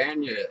climbing,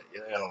 can you,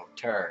 you little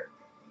turd?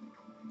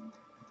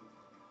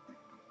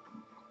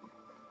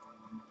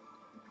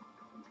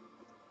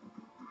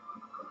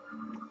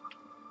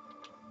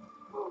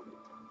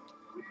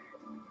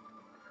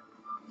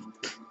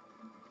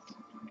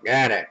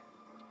 Got it.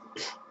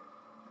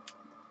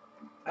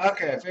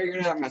 Okay, I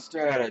figured out my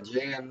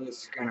strategy. I'm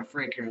just gonna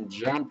freaking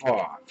jump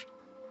off.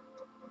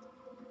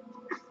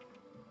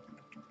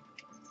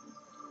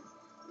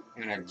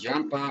 Gonna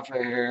jump off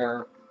of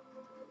here.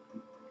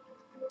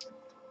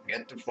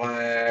 Get the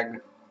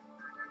flag.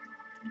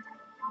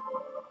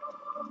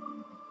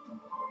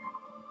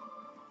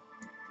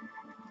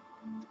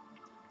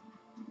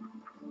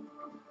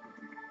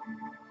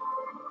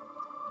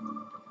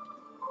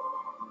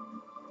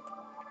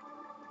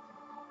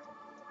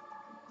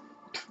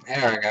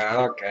 There we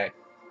go, okay.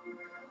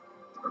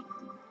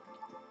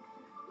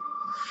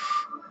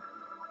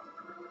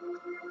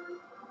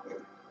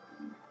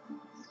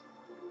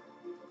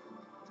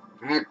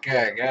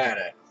 Okay, got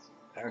it.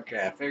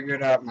 Okay, I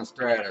figured out my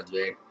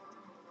strategy.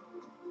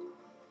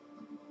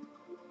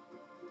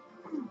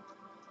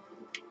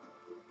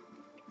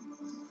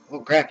 Oh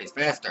crap, he's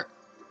faster.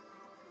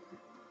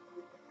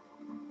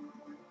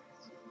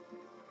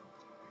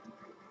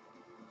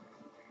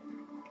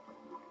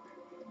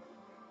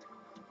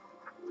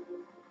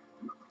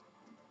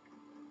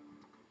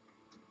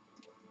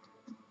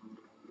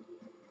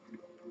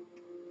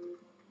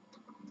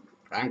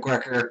 I'm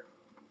quicker.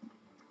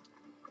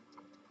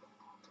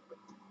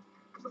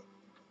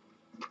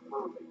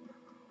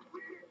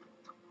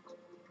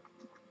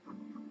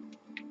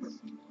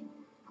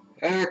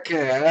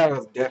 Okay, that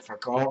was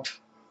difficult.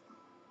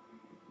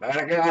 But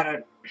I got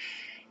it.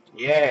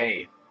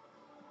 Yay.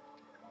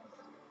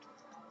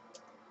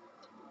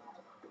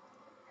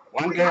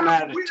 One We game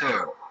have out of winner.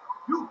 two.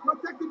 You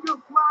protected your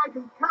flag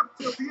and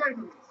captured the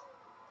enemies.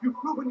 You've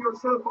proven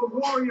yourself a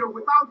warrior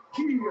without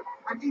fear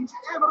and inch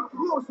ever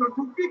closer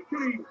to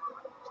victory.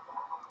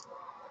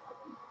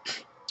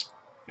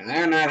 And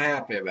they're not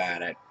happy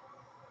about it.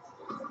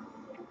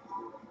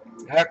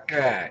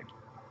 Okay.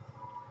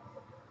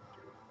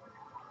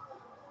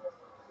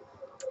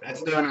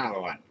 Let's do another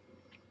one.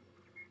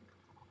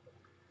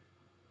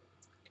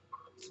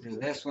 Let's do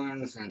this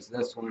one since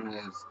this one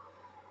is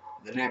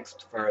the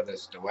next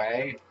furthest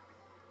away.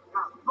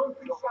 Don't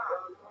be shy.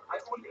 I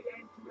only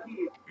aim to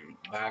heal.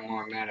 Buy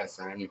more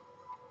medicine.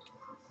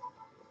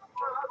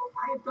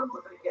 I have done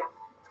what I can.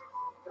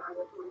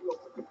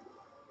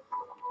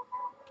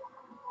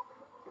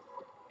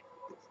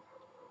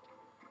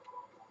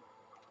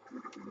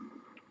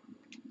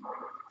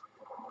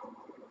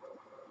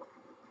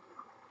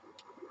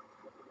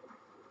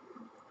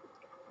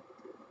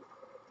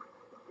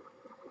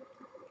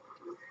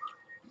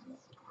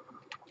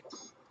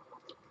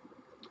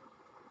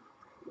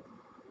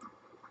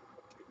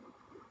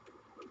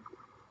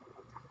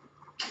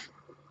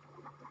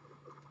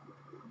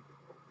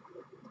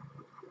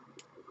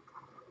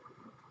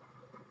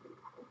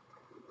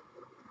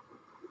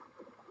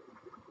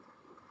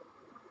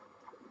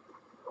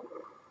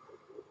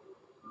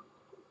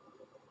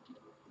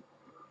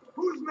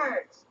 Who's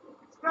next?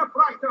 Step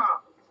right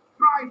up.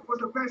 Strive for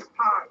the best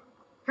time.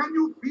 Can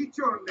you beat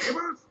your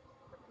neighbors?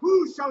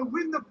 Who shall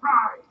win the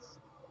prize?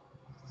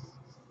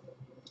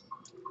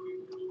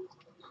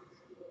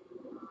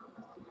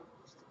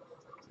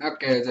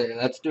 Okay, so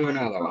let's do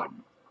another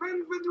one.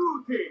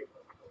 Benvenuti.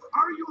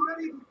 Are you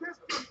ready to test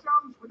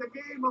yourselves with a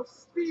game of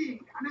speed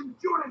and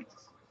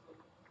endurance?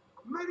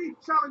 Many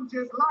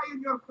challenges lie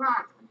in your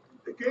path.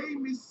 The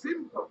game is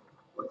simple,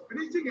 but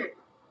finishing it,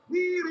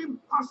 near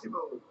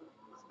impossible.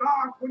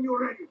 Start when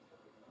you're ready.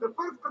 The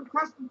first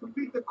contestant to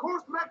beat the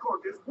course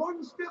record is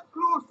one step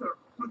closer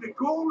to the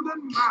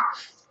golden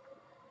mask.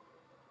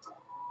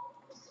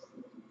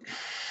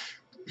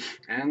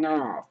 And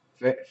they're off.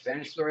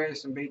 Finish the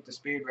race and beat the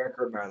speed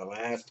record by the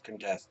last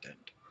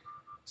contestant.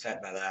 Set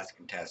by the last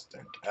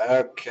contestant.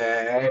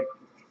 Okay.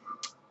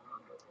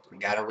 We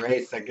gotta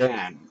race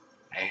again.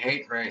 I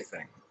hate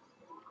racing.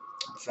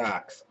 It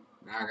sucks.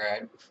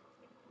 Okay.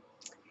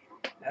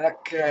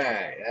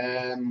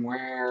 Okay.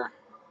 Where?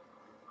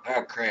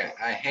 Oh crap!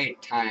 I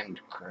hate timed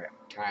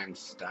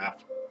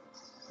stuff.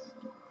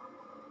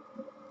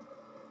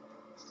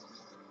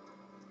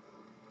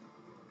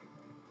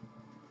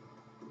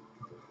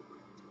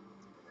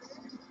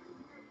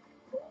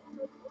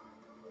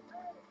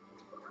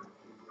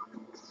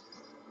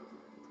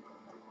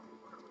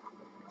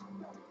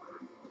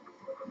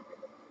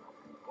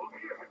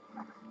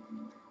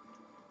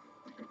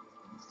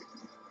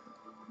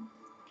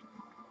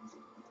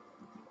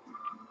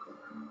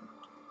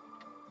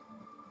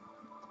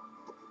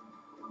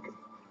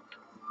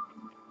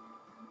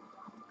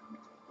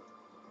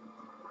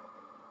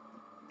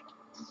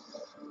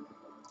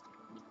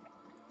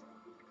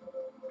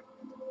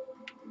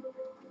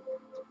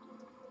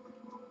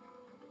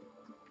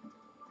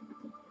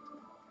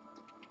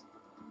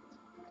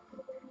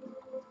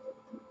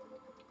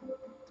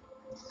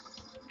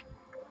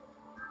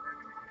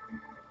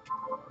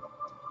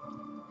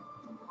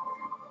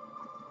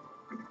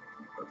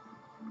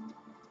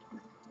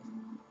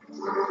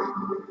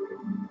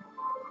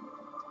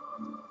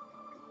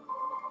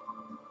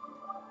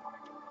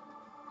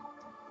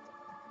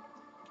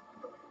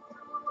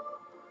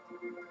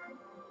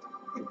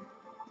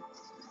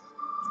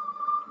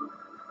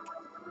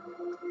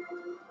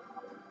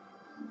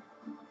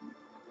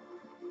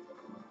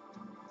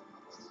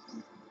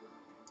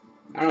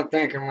 I don't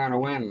think I'm gonna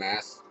win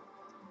this.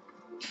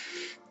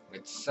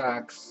 It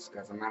sucks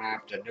because I'm gonna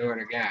have to do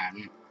it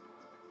again.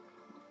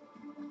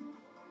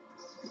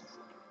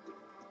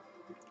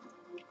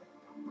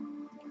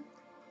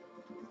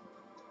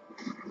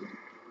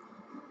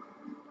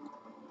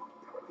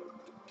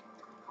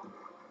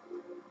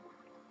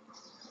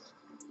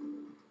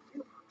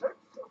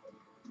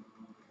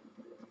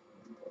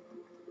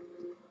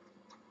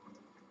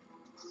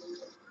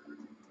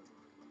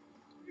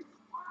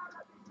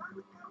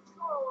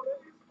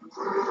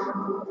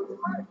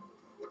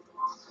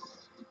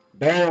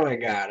 Barely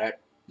got it.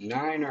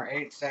 9 or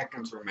 8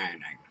 seconds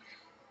remaining.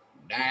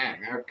 Dang,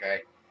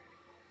 okay.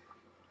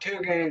 2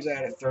 games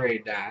out of 3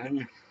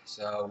 done,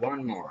 so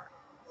one more.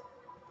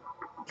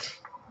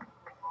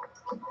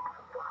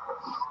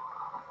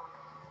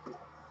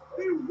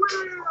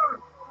 Beware!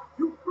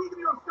 You've proven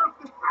yourself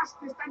the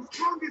fastest and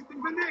strongest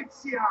in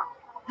Venezia.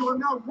 You are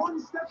now one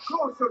step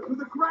closer to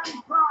the grand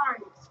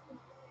prize.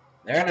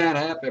 They're not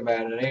happy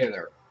about it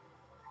either.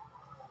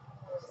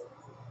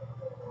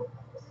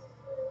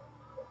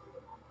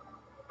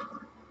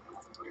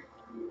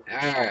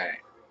 Alright.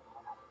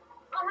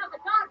 I'll have the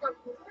car go to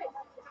the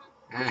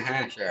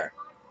place. Sure.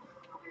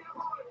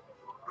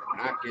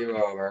 Not fuck you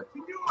over.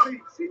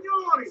 Signori,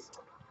 signori,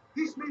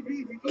 this may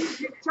be the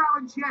easiest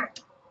challenge yet,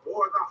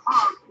 or the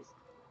hardest.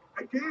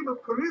 A game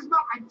of charisma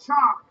and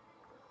charm.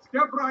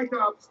 Step right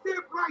up,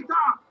 step right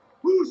up.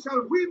 Who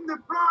shall win the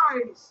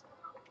prize?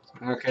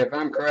 Okay, if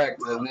I'm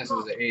correct, then this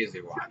is the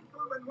easy one.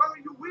 Gentlemen, whether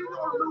you win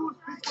or lose,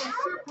 this will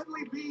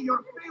certainly be your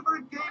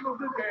favorite game of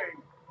the day.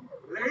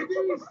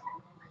 Ladies,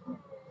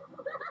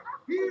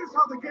 here's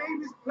how the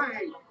game is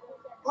played.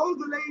 All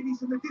the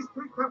ladies in the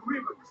district have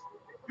ribbons.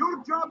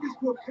 Your job is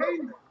to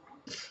obtain them.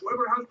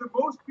 Whoever has the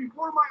most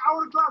before my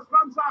hourglass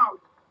runs out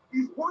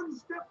is one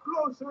step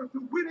closer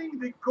to winning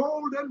the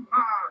golden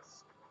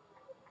mask.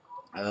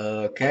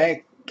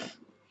 Okay.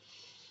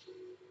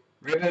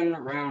 Ribbon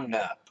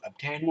roundup.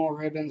 Obtain more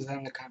ribbons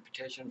than the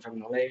competition from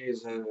the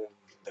ladies of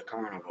the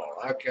carnival.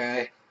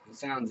 Okay. It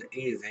sounds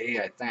easy,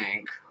 I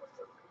think.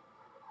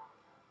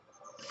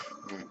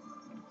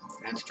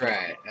 Let's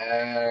try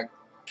it.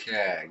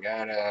 Okay,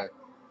 gotta...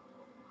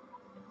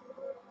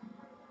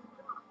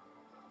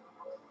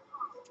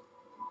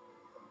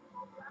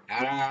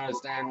 I don't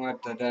understand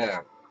what to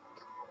do.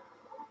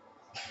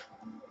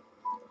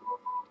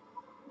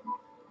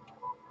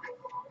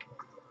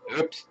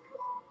 Oops.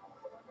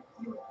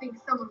 You would think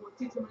someone would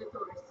teach him a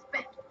little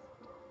respect.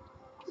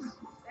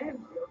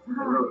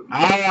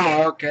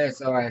 Oh, okay,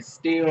 so I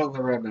steal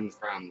the ribbons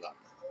from them.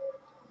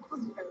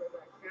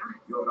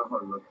 You're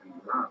all looking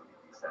lovely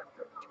this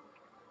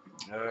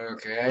afternoon.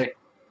 Okay.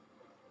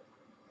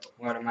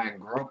 What, am I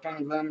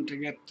groping them to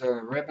get the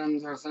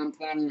ribbons or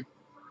something?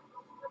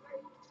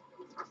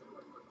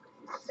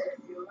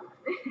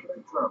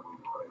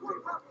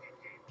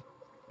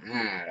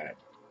 Ah,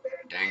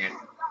 dang it.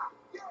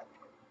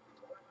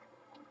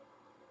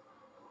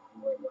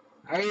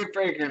 Are you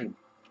freaking...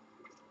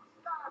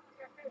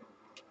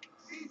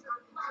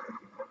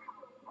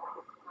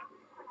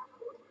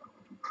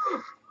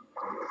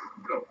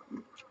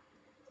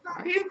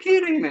 Are you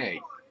kidding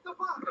me?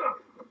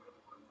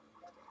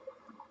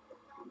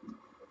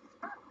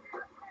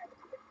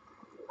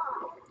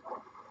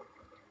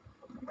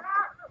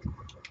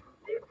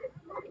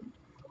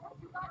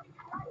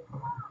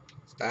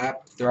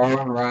 Stop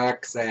throwing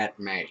rocks at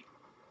me.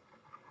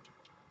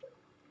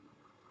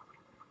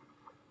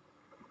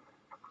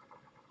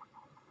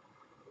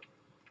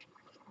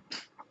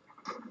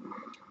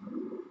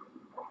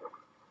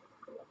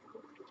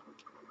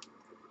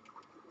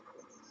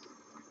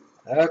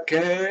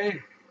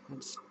 Okay,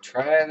 let's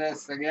try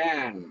this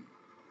again.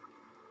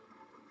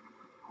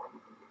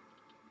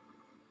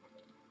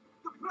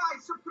 The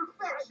price of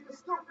perfection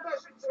is no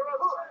measure to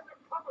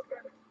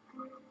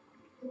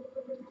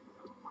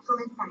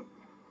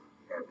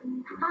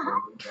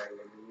Come stai?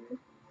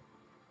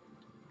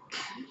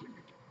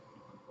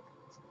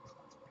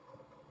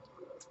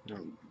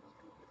 Oh,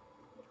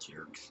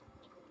 jerks.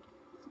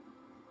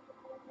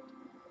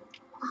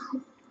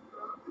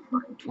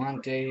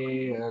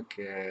 20,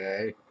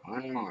 okay.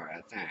 One more,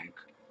 I think.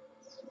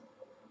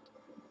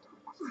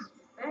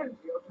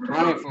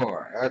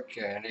 24,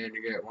 okay, I need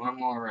to get one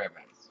more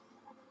ribbon.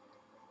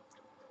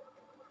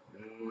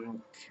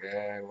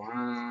 Okay,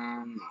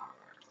 one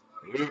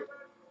more. Oop.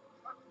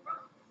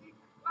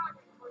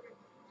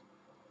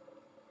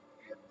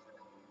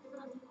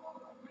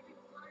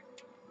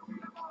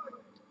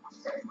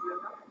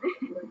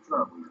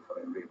 Trouble for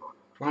a ribbon.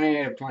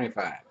 28 of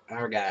 25.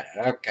 I got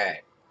it,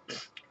 okay.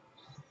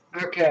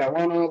 Okay, I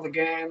won all the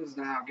games,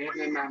 now give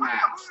me my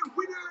mask.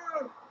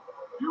 Winner!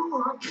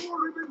 You have more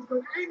ribbons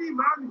than any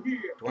man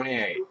here.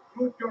 28. You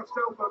proved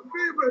yourself a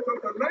favorite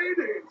of the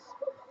ladies,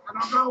 and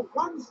are now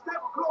one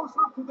step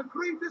closer to the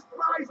greatest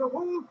prize of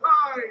all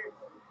time.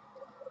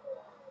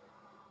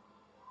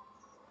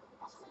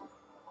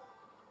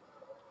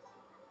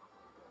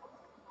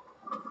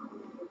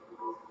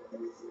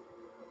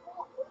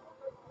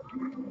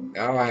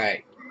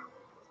 Alright.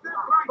 Step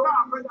right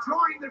up and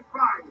join the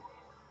fight.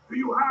 Do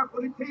you have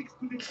what it takes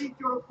to defeat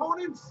your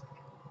opponents?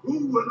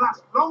 Who will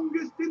last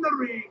longest in the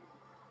ring?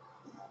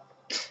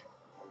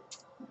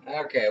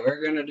 Okay, we're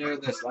gonna do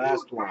this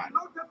last one.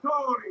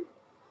 Lottatori.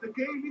 The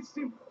game is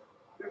simple.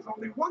 There's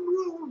only one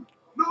rule: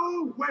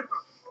 no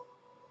weapons.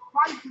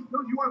 Fight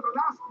until you are the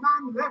last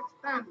man left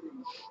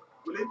standing.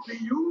 Will it be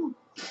you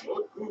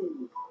or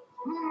who?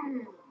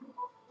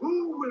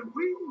 Who will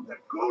win the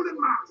golden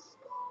mask?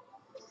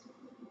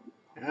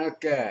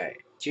 Okay.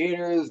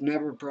 Cheaters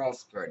never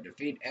prosper.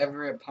 Defeat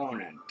every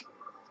opponent.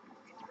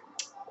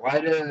 Why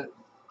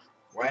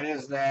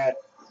does that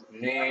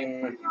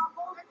name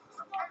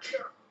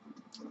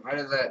why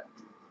does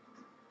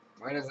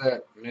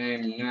that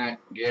name not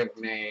give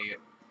me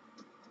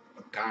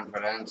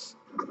confidence?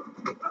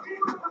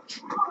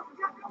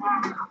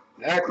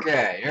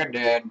 Okay, you're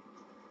dead.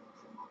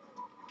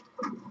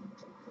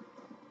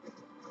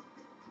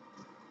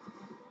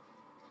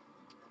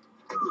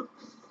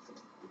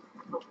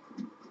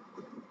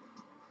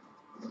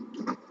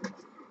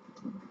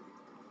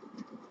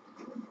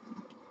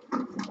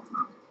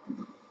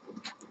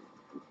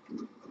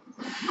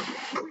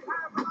 We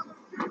have another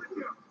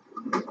challenger.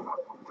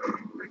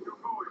 Make your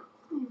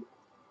going.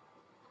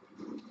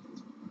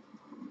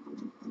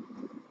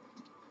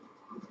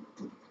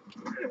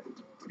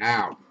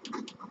 Ow.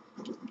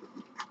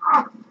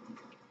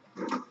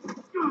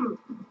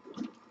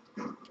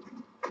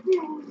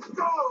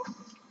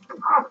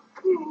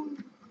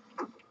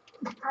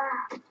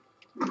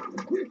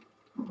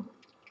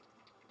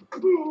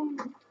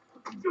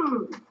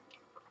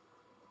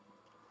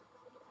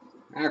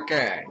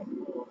 Okay.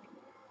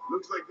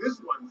 Looks like this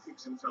one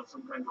thinks himself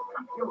some kind of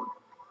campeon.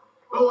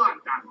 Go on,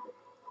 Dante.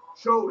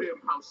 Show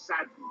him how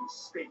sadly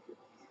mistaken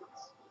he is.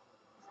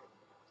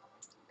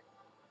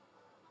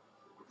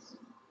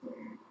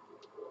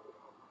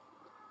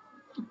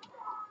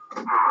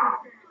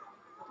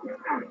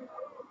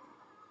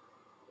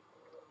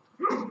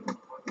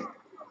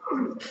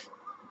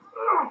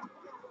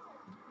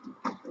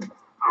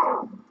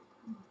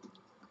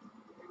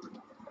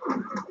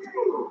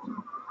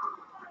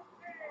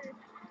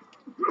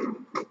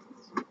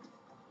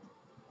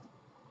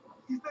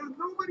 Is there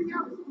nobody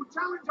else to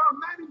challenge our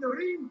man in the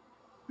ring?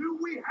 Do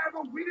we have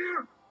a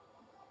winner?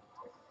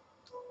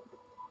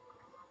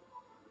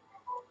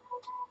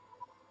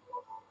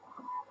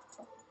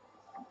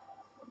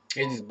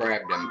 He just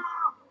bribed him.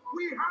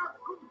 We have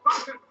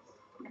combatants.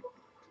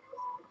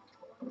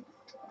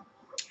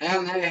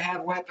 And they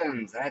have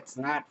weapons. That's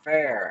not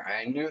fair.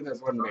 I knew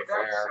this wouldn't So be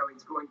that's fair. how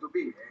it's going to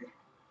be,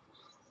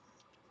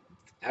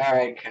 eh?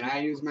 Alright, can I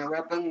use my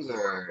weapons?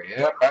 Or,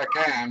 yep, I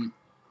can.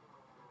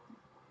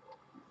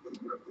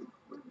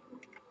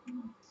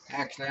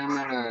 Actually, I'm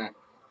gonna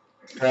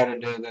try to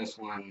do this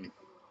one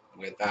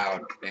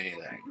without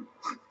anything.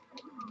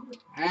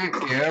 Thank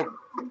you.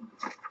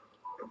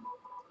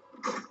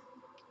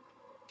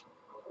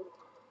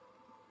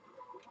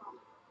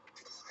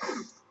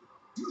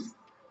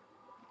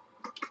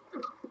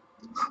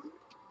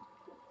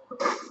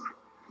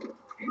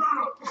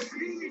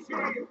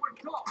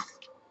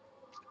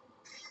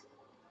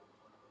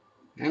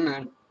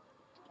 Amen.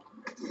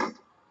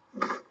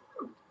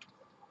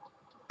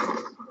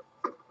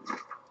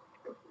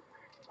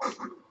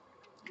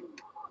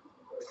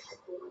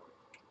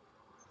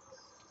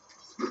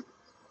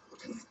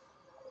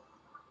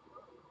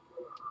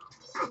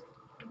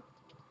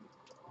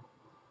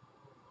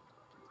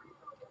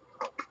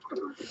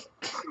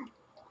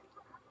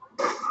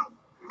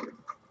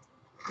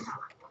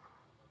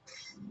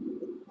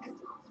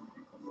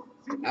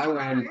 I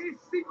win.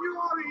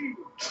 Signori,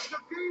 the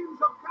games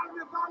of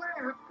Carnivale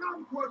have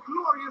come to a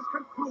glorious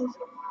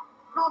conclusion.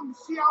 Come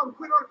see our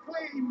winner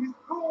claim his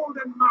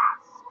golden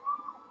mask.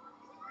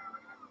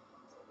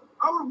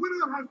 Our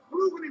winner has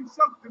proven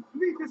himself the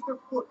fleetest of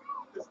foot,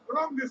 the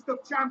strongest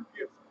of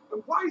champions,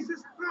 the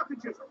wisest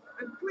strategist,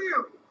 and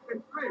clearly a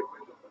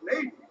favorite of the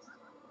ladies.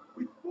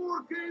 With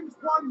 4 games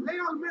won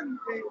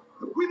lealmente,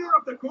 the winner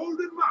of the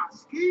golden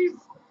mask is...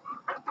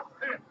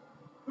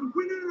 the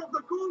winner of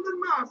the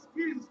golden mask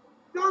is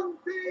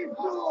Dante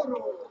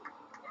Doro.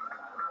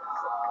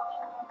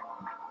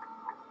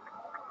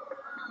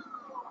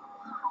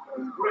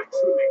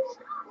 Congratulations.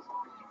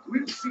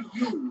 We'll see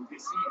you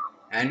this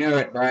year. I knew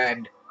it,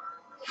 bribed.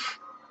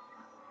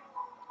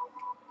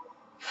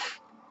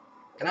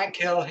 Can I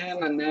kill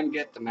him and then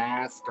get the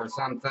mask or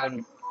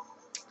something?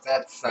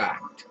 That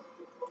sucked.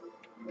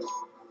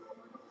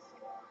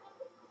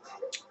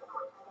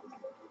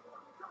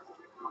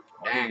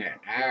 Dang it.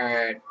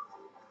 Alright.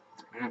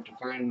 I have to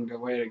find a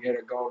way to get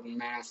a golden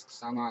mask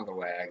some other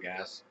way, I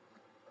guess.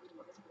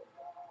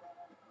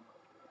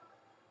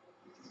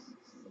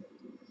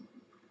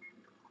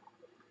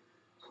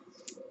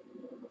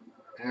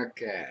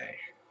 Okay.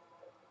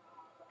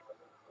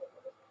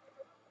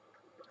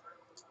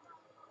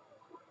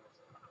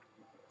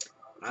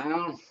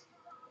 Well,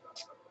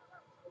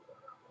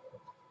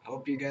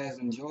 hope you guys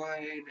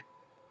enjoyed.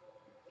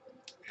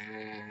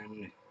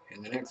 And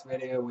in the next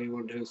video, we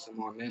will do some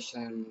more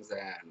missions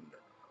and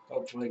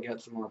hopefully get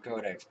some more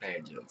codex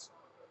pages.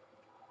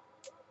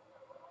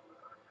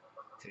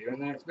 See you in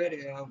the next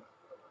video.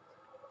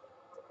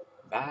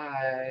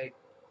 Bye.